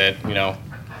 somebody that, you know,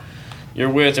 you're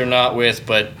with or not with,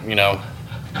 but, you know,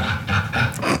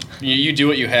 you do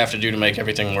what you have to do to make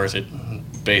everything worth it,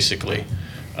 basically.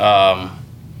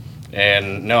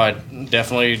 And no, I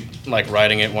definitely, like,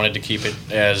 writing it, wanted to keep it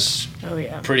as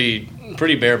pretty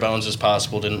bare bones as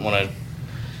possible. Didn't want to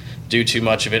do too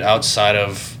much of it outside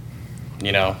of,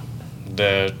 you know,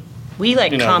 the. We,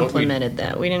 like, complimented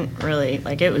that. We didn't really,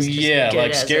 like, it was just good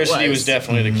like, as scarcity it was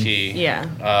definitely the key. Yeah.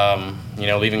 You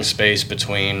know, leaving space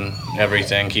between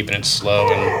everything, keeping it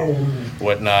slow and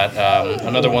whatnot.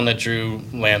 Another one that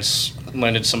Lance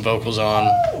landed some vocals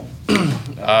on.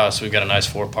 So we've got a nice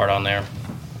 4-part on there.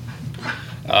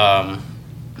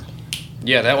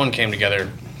 Yeah, that one came together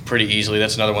pretty easily.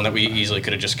 That's another one that we easily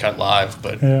could have just cut live,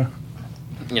 but you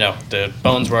know, the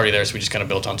bones were already there, so we just kind of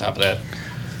built on top of that.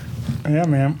 Yeah,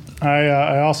 man.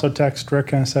 I also texted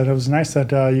Rick and I said it was nice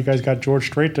that you guys got George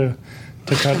Strait to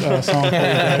cut a song for you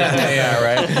guys. Yeah,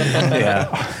 right. Yeah.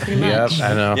 Yep,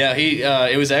 I know. Yeah, he.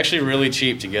 It was actually really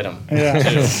cheap to get him.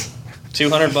 Yeah.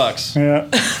 $200. Yeah.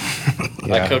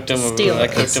 I cooked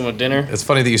him a dinner. It's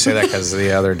funny that you say that because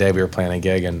the other day we were playing a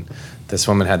gig and this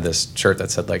woman had this shirt that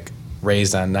said, like,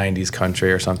 raised on 90s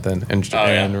country or something.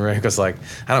 And Rick was like,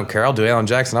 I don't care. I'll do Alan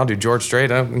Jackson. I'll do George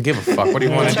Strait. I don't give a fuck. What do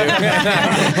you want to do?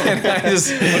 And I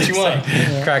just, what you want?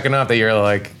 Cracking up that you're,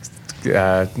 like,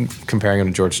 comparing him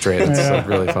to George Strait. It's like,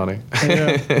 really funny.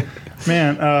 Yeah.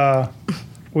 Man,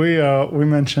 we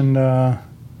mentioned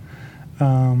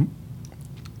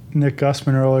Nick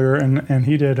Gussman earlier, and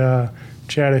he did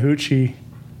Chattahoochee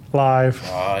live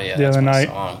the other night,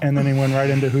 and then he went right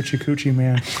into Hoochie Coochie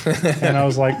Man, and I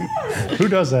was like, who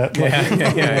does that? Like,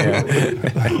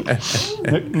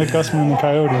 Nick Gussman and the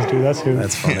Coyotes, dude. That's who.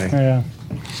 That's funny. Yeah,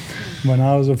 but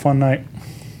that was a fun night.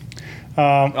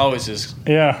 Always is.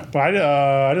 Yeah,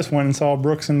 I just went and saw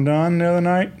Brooks and Dunn the other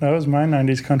night. That was my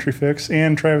 90s country fix,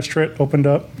 and Travis Tritt opened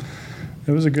up.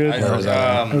 It was a good. It was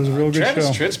a real good Travis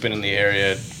show. Tritt's been in the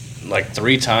area like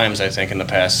 3 times, I think, in the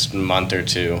past month or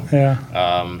 2. Yeah.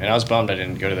 And I was bummed I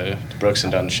didn't go to the Brooks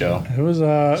and Dunn show. It was.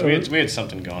 So we had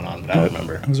something going on, but I don't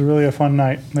remember. It was really a fun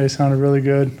night. They sounded really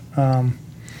good.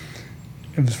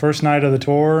 It was the first night of the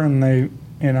tour, and they,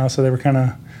 so they were kind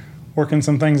of working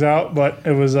some things out. But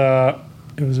it was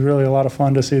really a lot of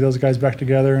fun to see those guys back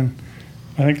together. And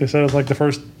I think they said it was like the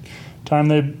first time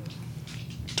they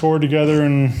toured together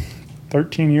in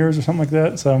 13 years or something like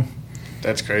that. So.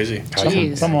 That's crazy.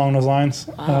 Something along those lines.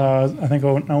 Wow. I think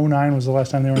 2009 was the last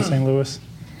time they were in St. Louis.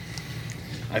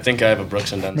 I think I have a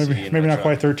Brooks and Dunn CD in Maybe my not truck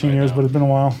quite 13 right years, now. but it's been a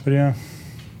while. But yeah.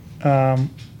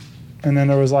 And then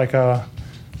there was a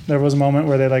moment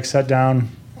where they like sat down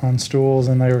on stools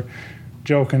and they were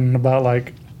joking about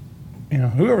like,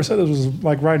 whoever said this was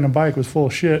like riding a bike was full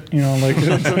of shit. Like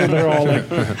they're all like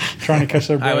trying to catch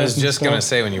their breath. I was and just stuff. going to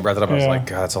say when you brought that up, I was Yeah. like,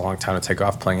 God, it's a long time to take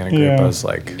off playing in a group. Yeah. I was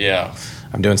like, Yeah.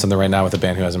 I'm doing something right now with a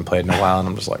band who hasn't played in a while, and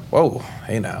I'm just like, whoa,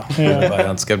 hey now. Yeah. Everybody,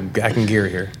 let's get back in gear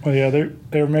here. Well, yeah,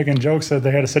 they were making jokes that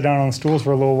they had to sit down on the stools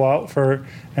for a little while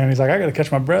and he's like, I got to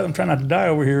catch my breath. I'm trying not to die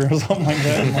over here or something like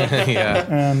that. And, like,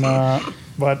 Yeah.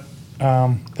 but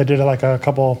they did like a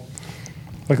couple,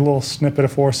 like a little snippet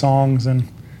of 4 songs and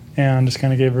just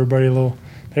kind of gave everybody a little.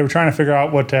 They were trying to figure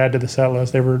out what to add to the set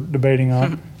list. They were debating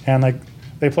on, and like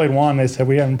they played one. They said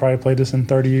we haven't probably played this in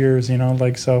 30 years.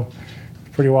 Like so.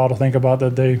 Pretty wild to think about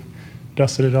that they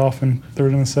dusted it off and threw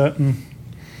it in the set.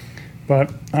 But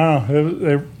I don't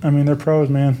know. They're pros,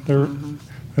 man.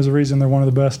 There's a reason they're one of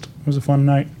the best. It was a fun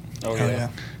night. Oh, yeah.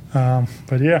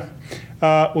 But yeah.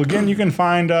 Well, again, you can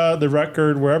find the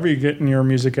record wherever you're getting your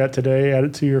music at today. Add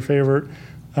it to your favorite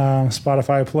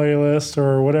Spotify playlist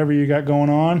or whatever you got going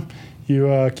on.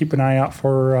 You keep an eye out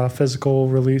for physical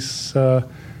release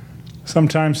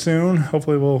sometime soon.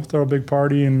 Hopefully we'll throw a big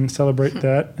party and celebrate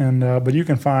that. But you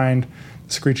can find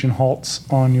Screeching Halts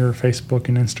on your Facebook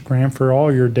and Instagram for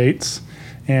all your dates.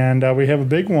 And we have a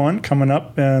big one coming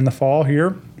up in the fall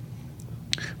here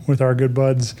with our good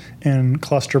buds in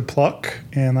Cluster Pluck,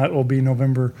 and that will be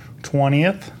November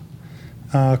 20th.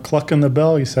 Clucking the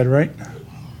Bell, you said, right?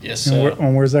 Yes,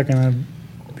 And where's that going to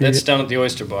be? That's down at the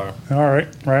Oyster Bar. All right,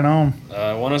 right on.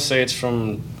 I want to say it's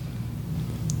from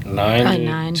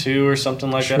 9 to 2 or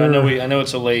something like that. I know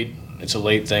it's a late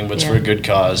thing, but it's for a good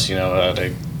cause.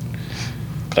 They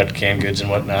collect canned goods and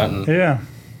whatnot. And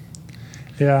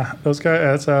Yeah, those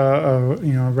guys. That's a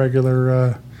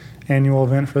regular annual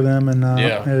event for them, and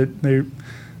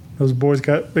those boys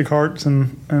got big hearts,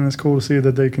 and it's cool to see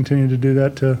that they continue to do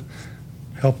that to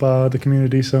help the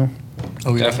community. So,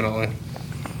 definitely.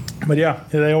 But yeah,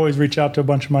 they always reach out to a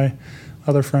bunch of my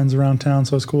other friends around town.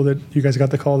 So it's cool that you guys got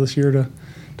the call this year to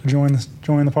join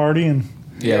the party. And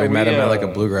we met them at like a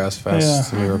bluegrass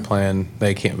fest, and we were playing.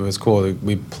 They came. It was cool.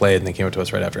 We played, and they came up to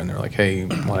us right after, and they were like, "Hey, you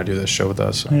want to do this show with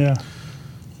us?" So.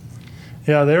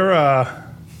 Yeah, they're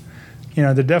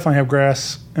they definitely have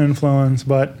grass influence,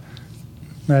 but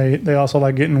they also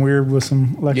like getting weird with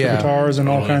some electric guitars and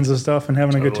all kinds of stuff and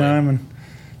having a good time,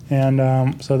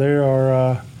 and so they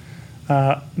are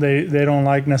they don't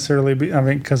like necessarily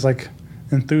because like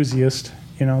enthusiast,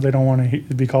 they don't want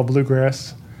to be called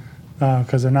bluegrass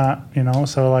because they're not,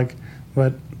 so like,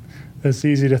 but it's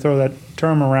easy to throw that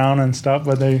term around and stuff,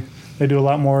 but they do a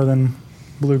lot more than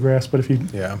bluegrass. But if you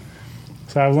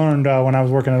so I've learned when I was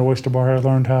working at a Oyster Bar, I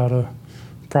learned how to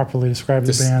properly describe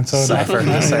the band. So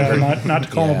not to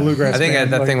call them a bluegrass. I think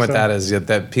band, the thing with that is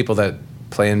that people that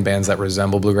play in bands that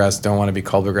resemble bluegrass don't want to be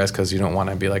called bluegrass because you don't want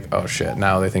to be like, oh shit,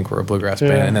 now they think we're a bluegrass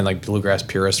band, and then like bluegrass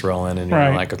purists roll in, and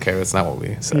you're like, okay, that's not what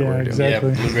we said we were doing. Yeah,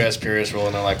 bluegrass purists roll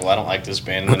in, they're like, well, I don't like this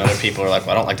band, and then other people are like,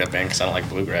 well, I don't like that band because I don't like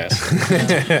bluegrass.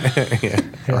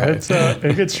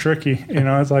 It gets tricky,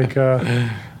 It's like,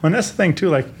 and that's the thing too,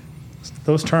 like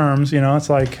those terms, it's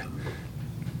like.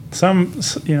 Some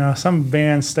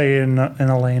bands stay in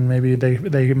a lane. Maybe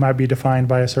they might be defined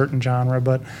by a certain genre,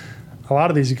 but a lot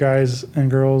of these guys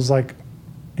and girls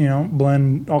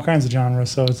blend all kinds of genres.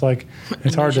 So it's like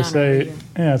it's hard to say.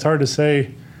 Yeah, it's hard to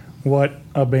say what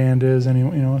a band is.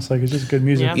 And it's like it's just good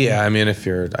music. Yeah, I mean, I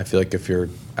feel like if you're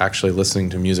actually listening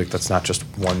to music that's not just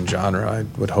one genre, I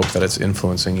would hope that it's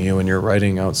influencing you and your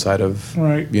writing outside of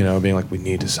being like, we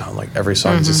need to sound like every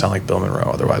song needs to sound like Bill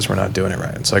Monroe, otherwise we're not doing it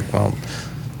right. It's like, well.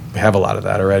 We have a lot of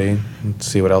that already. Let's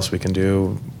see what else we can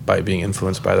do by being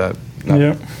influenced by that.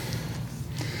 Yep.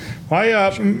 Well,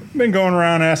 I've been going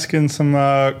around asking some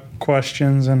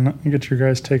questions and get your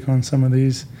guys' take on some of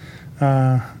these.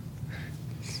 I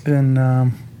don't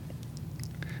know,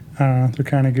 they're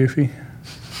kind of goofy.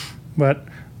 But,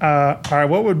 all right,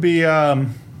 what would be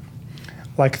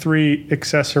like 3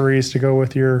 accessories to go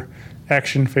with your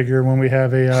action figure when we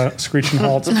have a Screeching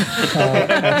Halt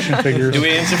action figure. Do we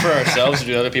answer for ourselves or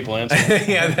do other people answer?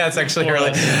 Yeah, that's actually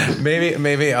really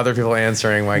maybe other people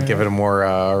answering might give it a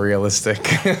more realistic.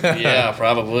 Yeah,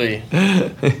 probably.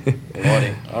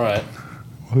 Lordy. All right.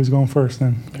 Who's going first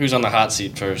then? Who's on the hot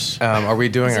seat first? Are we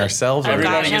doing ourselves? Or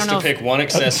Everybody gosh, I gets don't to know pick one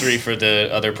accessory for the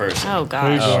other person. Oh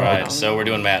gosh. All right, so we're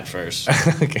doing Matt first.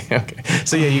 okay.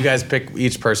 So yeah, you guys pick.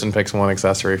 Each person picks one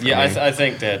accessory. For Yeah, me. I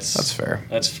think that's fair.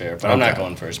 That's fair, but I'm not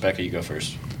going first. Becca, you go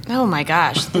first. Oh my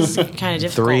gosh, this is kind of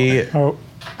difficult. 3 Oh,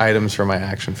 items for my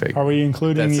action figure. are we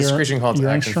including That's the your Screeching Halt's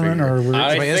action instrument figure. or we're,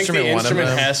 I think instrument the one of instrument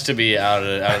them? has to be out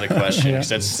of the question. 'Cause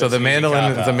that's So the an easy mandolin,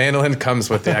 cop-out. the mandolin comes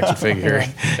with the action figure.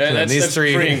 That's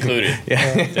pre-included.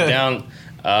 Yeah. The down.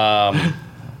 I'm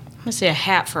gonna say a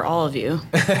hat for all of you,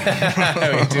 we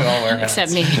do all wear hats.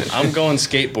 except me. I'm going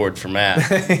skateboard for Matt.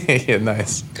 Yeah,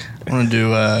 nice. I'm gonna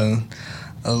do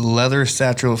a leather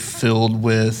satchel filled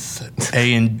with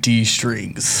A and D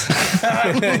strings,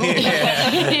 and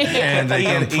they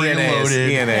come preloaded.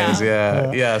 ENAs,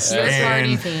 yeah. Yes. Your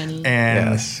party And, fanny. and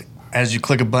Yes. as you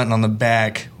click a button on the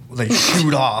back, they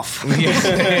shoot off.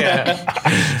 Yeah.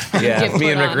 Get Me put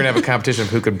and Rick are on. gonna have a competition of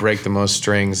who could break the most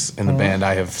strings in the band.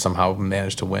 I have somehow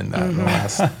managed to win that in the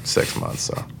last 6 months,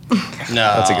 so No,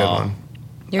 that's a good one.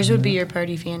 Yours would be your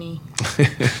party fanny.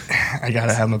 I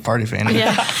gotta have my party fanny.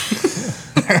 Yeah.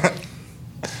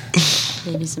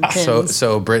 Maybe some pins.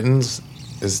 So Britain's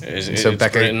Is so it's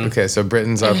Becca. Britain. Okay, so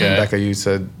Britain's up, Okay. and Becca, you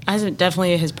said I said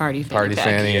definitely his party fanny. party pack.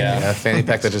 fanny. Yeah. Fanny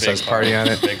pack that just Big says party on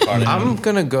it. Big party. I'm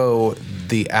gonna go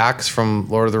the axe from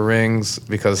Lord of the Rings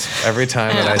because every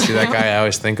time that I see that guy, I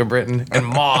always think of Britain and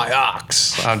my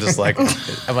axe. I'm just like,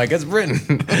 it's Britain.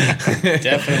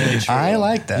 Definitely true. I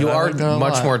like that. You I are like that a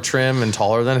much lot. more trim and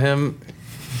taller than him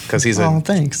because he's Oh, a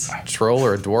thanks. troll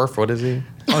or a dwarf. What is he?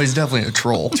 Oh, he's definitely a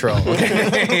troll. Troll.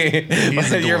 Okay.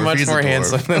 He's a You're dwarf. much He's a more dwarf.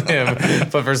 handsome than him,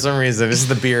 but for some reason, it's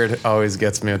the beard always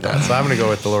gets me with that. So I'm gonna go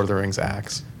with the Lord of the Rings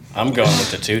axe. I'm going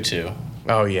with the tutu.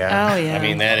 Oh yeah. Oh yeah. I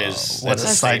mean, that is What a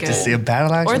that's sight to good. see a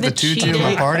battle axe Or with the the tutu in cheetah.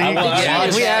 my party. I want- Yeah,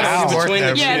 we we had had between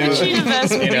the yeah, the two. cheetah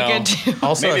vest would You be know. good too.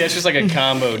 Also, Maybe that's just like a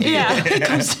combo deal. Yeah, it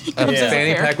comes a with a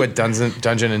fanny pair. pack with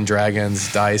Dungeon and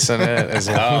Dragons dice in it as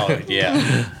well. Oh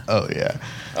yeah. Oh yeah.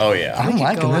 Oh yeah. I'm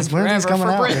liking go this. When is this forever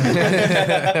coming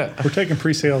for out? we're taking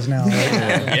pre-sales now.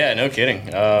 Right? Yeah. No kidding.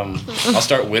 I'll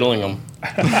start whittling them.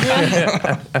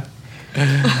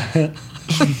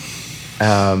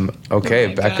 Okay, Oh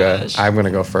my Becca. gosh. I'm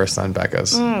gonna go first on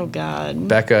Becca's. Oh God.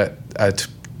 Becca, a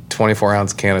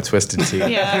 24-ounce can of Twisted Tea.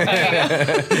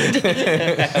 Yeah.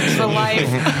 For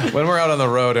life. When we're out on the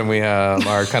road and we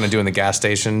are kind of doing the gas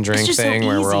station drink just so thing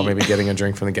where we're all easy. maybe getting a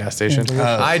drink from the gas station.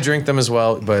 I drink them as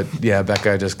well, but yeah,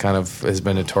 Becca just kind of has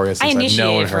been notorious I since I've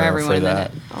known initiate her for everyone. for Then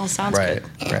that. it all sounds Right,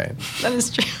 good. right. That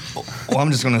is true. Well, I'm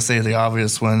just gonna say the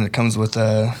obvious one. It comes with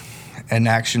an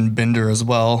action bender as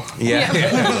well. Yeah.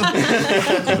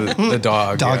 the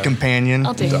dog. Dog yeah. companion.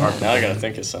 I'll take it. Now I gotta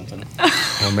think of something.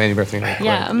 Oh man, you better think.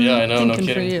 Yeah, I'm Yeah, I know. No thinking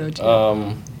kidding. for you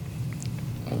too.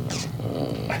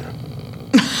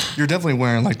 You're definitely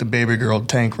wearing like the baby girl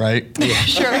tank, right?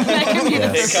 Sure, that could be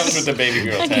the It comes with the baby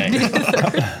girl tank.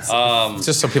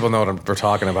 Just so people know what we're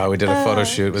talking about, we did a photo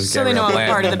shoot with so they Gabrielle know I'm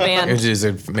Bland. part of the band. She's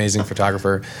an amazing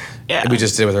photographer. Yeah. We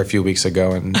just did with her a few weeks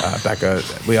ago, and Becca,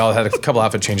 we all had a couple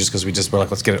outfit changes because we just were like,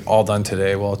 let's get it all done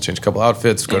today. We'll change a couple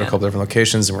outfits, go to a Yeah. couple different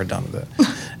locations, and we're done with it.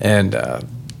 And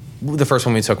the first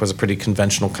one we took was a pretty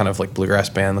conventional kind of like bluegrass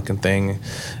band looking thing.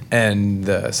 And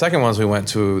the second ones we went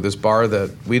to this bar that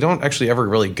we don't actually ever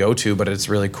really go to, but it's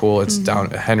really cool. It's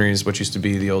down at Henry's, which used to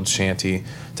be the old shanty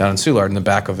down in Soulard. In the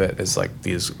back of it is like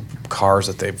these cars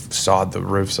that they've sawed the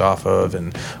roofs off of,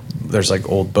 and there's like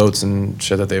old boats and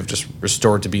shit that they've just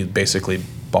restored to be basically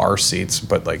bar seats,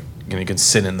 but like, you know, you can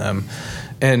sit in them.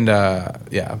 And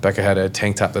yeah, Becca had a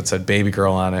tank top that said "baby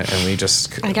girl" on it, and we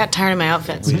just I got tired of my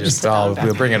outfits. we just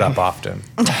we'll bring it up often.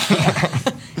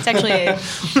 It's actually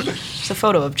it's a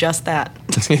photo of just that.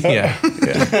 yeah.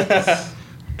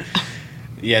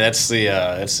 Yeah, that's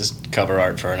just cover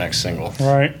art for our next single.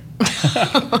 Right.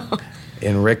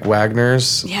 In Rick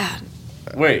Wagner's. Yeah.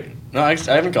 Wait, no, I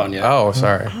haven't gone yet. Oh,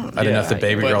 sorry. I didn't know if the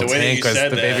baby But girl the way that tank you was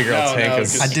said the that- baby girl no, tank no,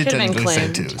 was. I did Could've been technically say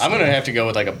claimed. too. I'm gonna have to go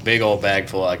with like a big old bag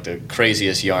full of like the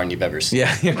craziest yarn you've ever seen.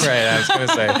 Yeah, you're right. I was gonna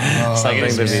say something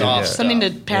it's to be. soft Yeah. stuff. Something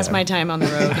to pass Yeah. my time on the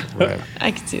road. Right.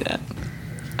 I can see that.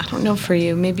 I don't know for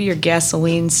you. Maybe your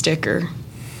gasoline sticker.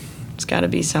 It's got to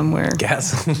be somewhere.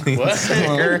 Gasoline What?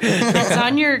 sticker. It's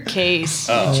on your case.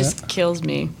 Oh. It just kills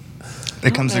me.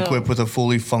 It comes equipped with a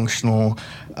fully functional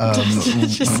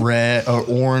red or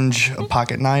orange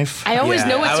pocket knife. I always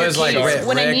know what's your was like, case.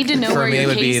 When I need to know for where me your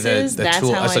would be case the is, that's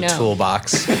tool. how That's I know. a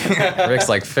toolbox. Rick's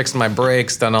like fixed my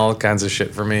brakes, done all kinds of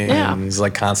shit for me, Yeah. and he's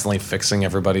like constantly fixing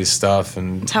everybody's stuff.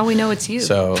 And That's how we know it's you.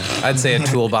 so I'd say a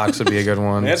toolbox would be a good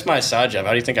one. That's my side job.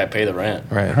 How do you think I pay the rent?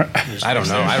 Right. I don't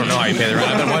know. I don't know how you pay the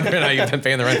rent. I've been wondering how you've been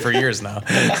paying the rent for years now.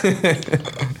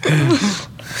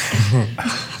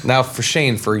 Now, for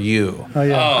Shane, for you. Oh,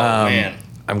 yeah. Man.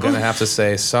 I'm going to have to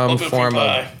say some Open form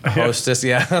pie. of hostess.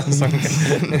 Yeah.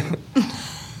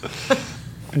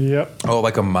 Yep. Oh,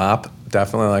 like a mop.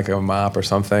 Definitely like a mop or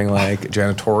something, like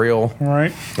janitorial.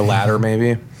 Right. The ladder,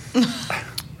 maybe.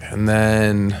 And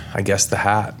then I guess the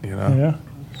hat, you know? Yeah.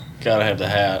 Gotta have the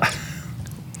hat.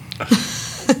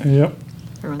 Yep.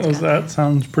 Everyone's got That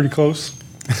sounds pretty close.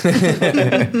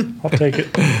 I'll take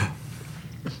it.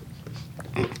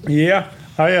 Yeah.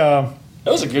 That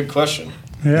was a good question.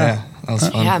 Yeah. That was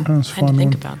fun. Yeah, That was I had to fun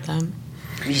think one. about that.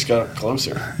 We just got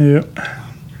closer. Yep.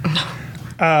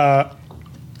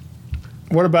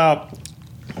 What about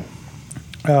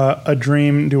a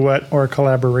dream duet or a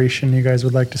collaboration you guys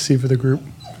would like to see for the group?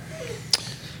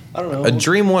 I don't know. A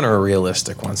dream one or a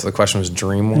realistic one? So the question was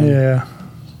dream one? Yeah.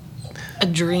 A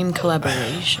dream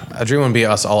collaboration. A dream would be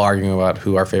us all arguing about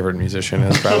who our favorite musician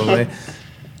is, probably.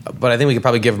 But I think we could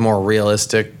probably give a more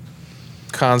realistic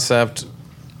concept,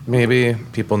 maybe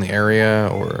people in the area,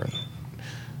 or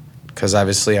because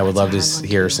obviously I would love to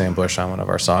hear Sam Bush on one of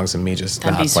our songs and me just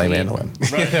That'd not be play sweet. mandolin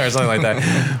or something like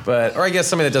that. But or I guess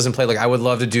somebody that doesn't play. Like I would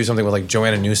love to do something with like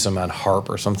Joanna Newsom on harp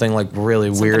or something like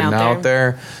really weird and out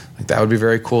there. Like that would be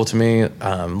very cool to me.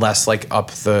 Less like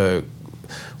up the.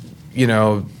 You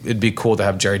know, it'd be cool to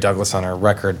have Jerry Douglas on our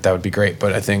record. That would be great.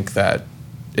 But I think that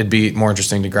it'd be more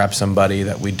interesting to grab somebody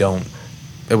that we don't.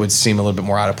 It would seem a little bit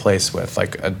more out of place with.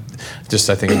 Like, I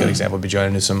think a good example would be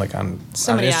Joanna Newsom, like on an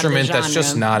Somebody out of the instrument that's genre.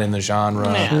 just not in the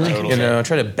genre. Yeah, totally. You know,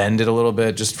 try to bend it a little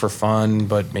bit just for fun,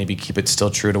 but maybe keep it still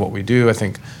true to what we do. I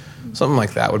think something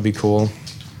like that would be cool.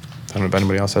 I don't know if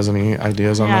anybody else has any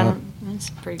ideas on that. That's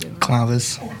a pretty good one.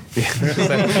 Clavis.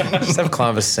 Just have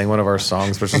Clovis sing one of our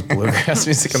songs, which is bluegrass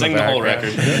music in Sing the the whole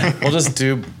background. record. We'll just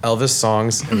do Elvis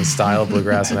songs in the style of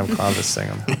bluegrass and have Clovis sing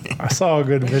them. I saw a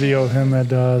good video of him at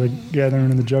the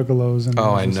Gathering of the Juggalos. And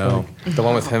Oh, it I was know. like- The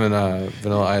one with him and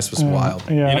Vanilla Ice was wild.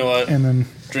 Yeah. You know what? And then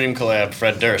Dream collab,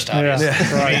 Fred Durst, obviously.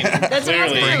 Yeah, right. That's what I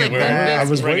was Clearly, thinking, like, we're I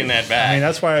was bringing waiting. that back. I mean,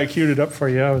 that's why I queued it up for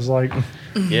you. I was like,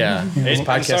 Yeah. This I'm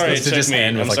podcast sorry needs it to took just me.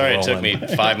 end with, I'm like, sorry it took me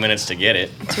rolling. 5 minutes to get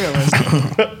it. It's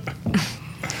realistic.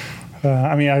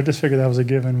 I mean, I just figured that was a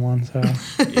given one. So,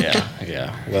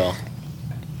 Yeah. Well,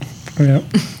 yeah.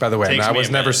 By the way, Takes I me was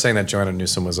a never minute. saying that Joanna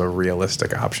Newsom was a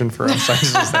realistic option for us. I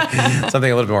was just like,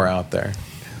 something a little bit more out there.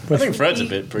 I think Fred's a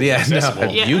bit pretty accessible.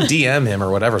 No, you DM him or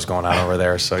whatever's going on over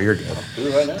there, so you're good. Do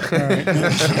it right now.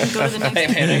 Go to the next Hey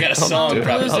man, I got a song I'll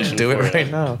proposition. do for it right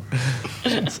now.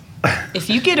 If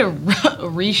you get a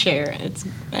reshare,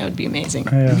 that would be amazing.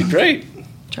 Yeah. Great.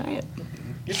 Try it.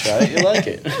 You try it. You like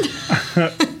it.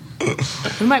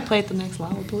 We might play at the next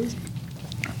Lollapalooza.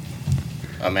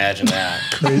 Imagine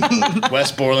that.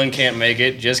 Wes Borland can't make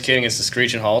it. Just kidding. It's the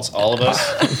Screeching Halts. All of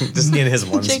us. Just in his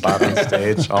one spot on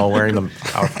stage, all wearing the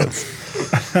outfits,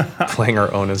 playing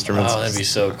our own instruments. Oh, that'd be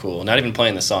so cool. Not even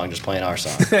playing the song, just playing our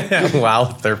song.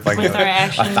 Wow, they're playing With our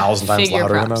action 1,000 times figure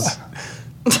louder than props.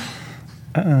 us.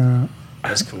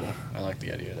 That's cool. I like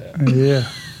the idea of that.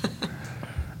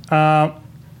 Yeah.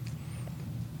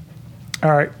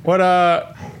 All right. What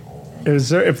is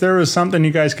there? If there was something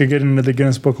you guys could get into the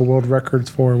Guinness Book of World Records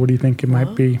for, what do you think it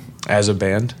might be? As a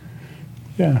band,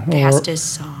 Yeah.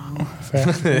 Fastest song. yeah,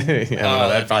 no,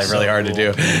 that'd probably so really hard cool.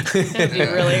 to do. That'd be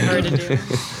really hard to do.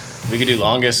 We could do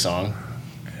longest song,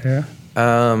 Yeah.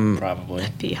 probably.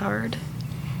 Be hard.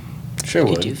 Sure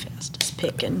You would. do fastest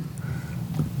picking.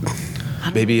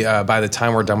 Maybe by the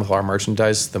time we're done with our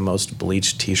merchandise, the most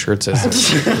bleached T-shirts as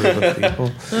a group of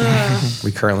people.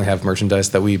 We currently have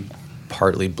merchandise that we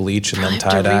partly bleach and then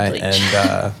Probably tie have to dye, re-bleach.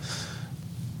 and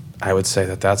I would say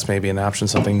that that's maybe an option,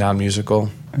 something non-musical.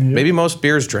 Maybe most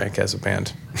beers drank as a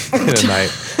band in a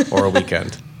night or a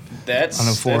weekend. That's On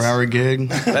a 4-hour gig.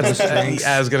 That's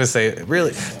I was gonna say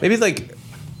really maybe like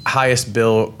highest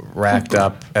bill racked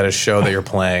up at a show that you're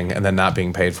playing and then not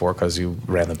being paid for because you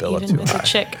ran the bill up Even too with a high.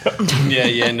 chick. Yeah,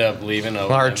 you end up leaving.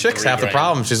 Well, our chick's half the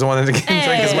problem. She's the one that can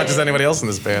drink as much as anybody else in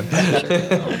this band.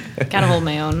 Gotta hold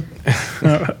my own.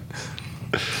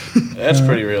 That's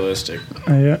pretty realistic.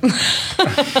 Yeah.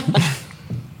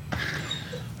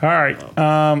 All right.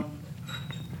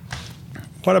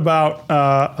 What about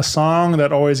a song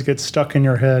that always gets stuck in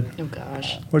your head? Oh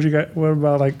gosh. What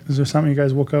about like? Is there something you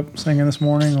guys woke up singing this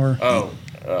morning or?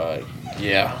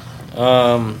 Yeah.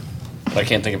 But I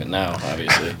can't think of it now,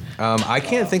 obviously. I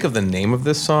can't think of the name of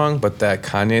this song, but that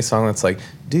Kanye song that's like,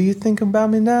 "Do you think about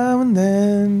me now and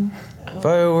then?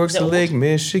 Fireworks to Lake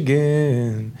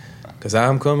Michigan, 'cause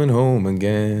I'm coming home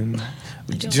again."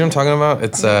 Do you know what I'm talking about?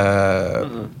 It's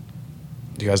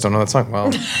you guys don't know that song? Well,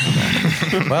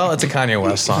 well, it's a Kanye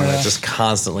West song that just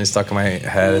constantly stuck in my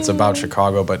head. It's about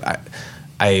Chicago, but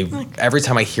I every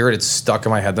time I hear it, it's stuck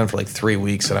in my head then for like 3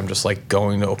 weeks, and I'm just like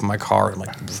going to open my car and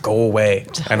like, go away.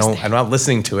 I'm not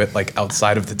listening to it like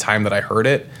outside of the time that I heard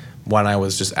it when I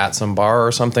was just at some bar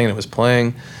or something and it was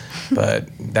playing. But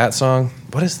that song,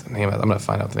 what is the name of it? I'm gonna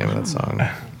find out the name of that song.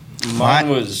 Mine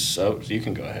was. Oh, you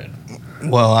can go ahead.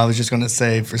 Well, I was just going to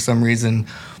say, for some reason,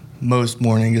 most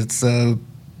morning it's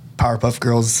Powerpuff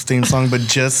Girls theme song, but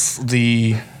just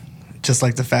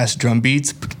like the fast drum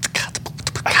beats.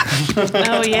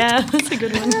 Oh yeah, that's a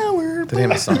good one. The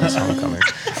name of the song is Homecoming.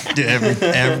 Dude,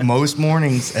 every most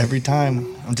mornings, every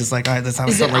time, I'm just like, all right, let's have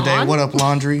a summer day. What up,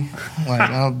 laundry? Like,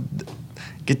 I'll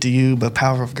get to you, but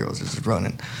Powerpuff Girls is just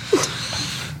running.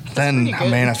 Then,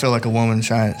 man, I feel like a woman,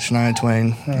 Shania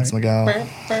Twain. That's my gal.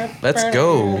 Let's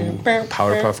go,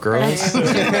 Powerpuff Girls.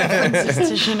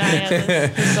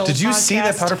 Did you see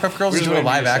that Powerpuff Girls is doing a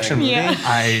live action movie? Yeah.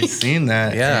 I seen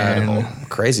that. Yeah,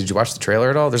 crazy. Did you watch the trailer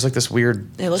at all? There's like this weird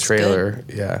It looks trailer.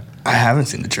 Yeah. I haven't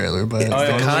seen the trailer, but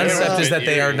The concept is that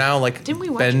they are now like Didn't we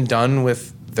watch been done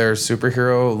with their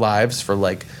superhero lives for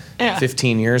like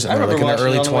 15 years, and they're like in their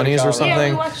early 20s or something. Yeah,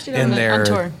 we watched it and on they're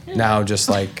tour. now just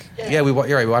like you're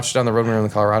right. We watched it on the road when we were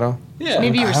in Colorado. Yeah.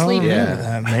 Maybe you were sleeping.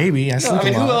 Yeah. maybe. I sleep I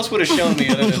mean, a lot. who else would have shown me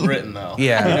other than Britain, though?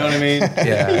 Yeah. You know what I mean?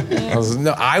 Yeah.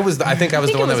 I think I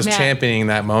was the one that was Matt. championing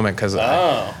that moment because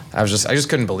I just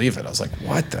couldn't believe it. I was like,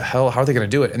 what the hell? How are they going to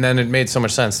do it? And then it made so much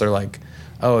sense. They're like,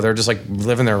 oh, they're just like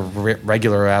living their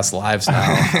regular ass lives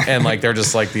now, and like they're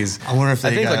just like these. I wonder if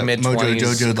they got like mid Mojo 20s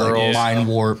Jojo girls. like mind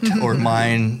warped or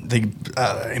mind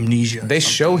amnesia. They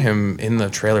show him in the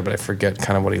trailer, but I forget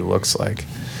kind of what he looks like.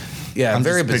 Yeah, I'm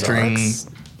very just bizarre.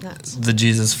 picturing the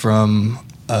Jesus from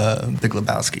Big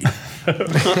Lebowski.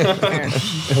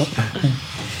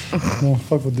 Don't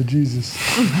fuck with the Jesus.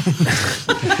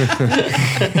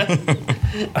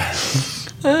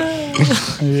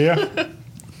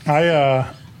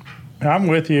 Yeah, I'm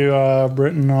with you,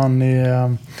 Britton, on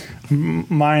the.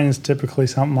 Mine is typically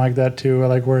something like that too,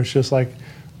 like where it's just like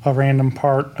a random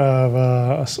part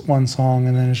of one song,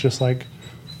 and then it's just like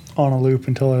on a loop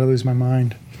until I lose my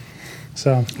mind.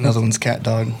 So Another one's Cat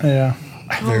Dog. Yeah,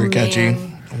 very catchy. man.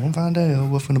 One fine day, a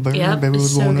wolf and a bear, Yep, baby it's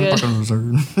was so born in a good. fucking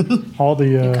reserve. all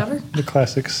cover? the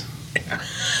classics.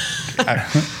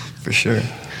 For sure.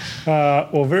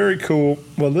 Well, very cool.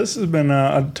 Well, this has been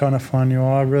a ton of fun, you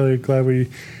all. I'm really glad we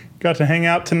got to hang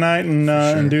out tonight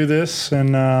and do this.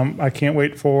 And I can't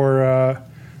wait for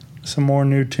some more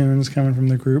new tunes coming from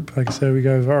the group. Like I said, we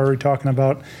guys are already talking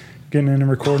about getting in and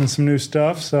recording some new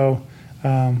stuff. So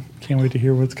can't wait to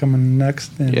hear what's coming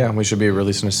next. And, Yeah, we should be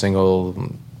releasing a single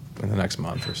in the next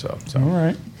month or so. All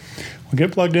right. Well,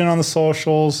 get plugged in on the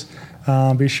socials.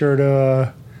 Be sure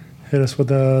to hit us with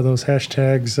those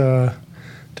hashtags to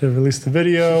release the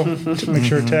video. Make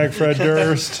sure to tag Fred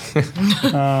Durst. So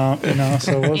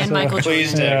what's And Michael Jordan.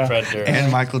 Please tag Fred Durst.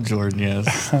 And Michael Jordan,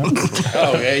 yes.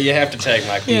 Oh, yeah, you have to tag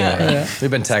Michael. Yeah.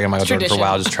 We've been tagging Michael Jordan for a Tradition.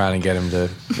 while, just trying to get him to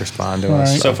respond to Right.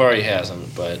 us. So far, he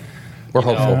hasn't, but We're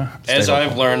hopeful. Yeah. as Stay I've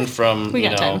hopeful. learned from We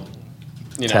got time.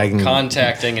 Tagging-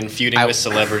 contacting and feuding with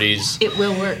celebrities, It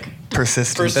will work.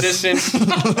 Persistence. persistence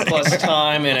plus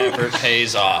time and effort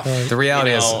pays off. The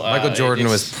reality You is, know, Michael Jordan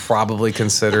it's- was probably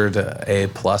considered a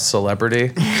plus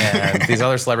celebrity, and these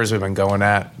other celebrities we've been going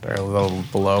at are a little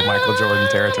below Michael Jordan You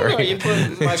territory.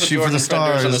 put Michael Shoot for Jordan the and Fred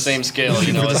Durst on the stars. same scale, you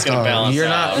Shoot know for the it's going to stars. balance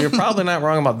out. You're probably not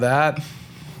wrong about that.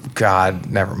 God,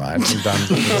 never mind. I'm done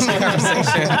with this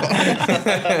conversation.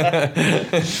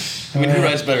 Who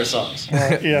writes better songs?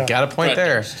 Yeah. Got a point Fred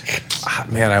there. Durst.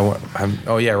 Man,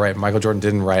 oh yeah, right. Michael Jordan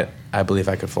didn't write I Believe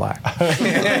I Could Fly.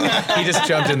 He just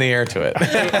jumped in the air to it.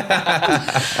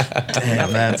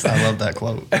 Damn, I love that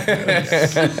quote.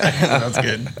 That's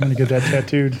good. I'm going to get that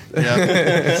tattooed.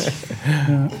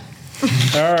 Yeah.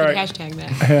 All right. Hashtag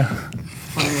that. Yeah.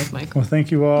 Along with Michael. Well,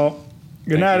 thank you all.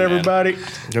 Good night, you, man. everybody.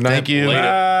 Good night. Thank you.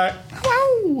 Bye.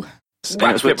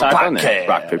 Rock Paper Podcast.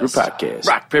 Rock Paper Podcast.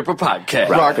 Rock Paper Podcast.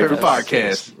 Rock Paper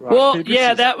Podcast. Well,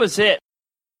 yeah, that was it.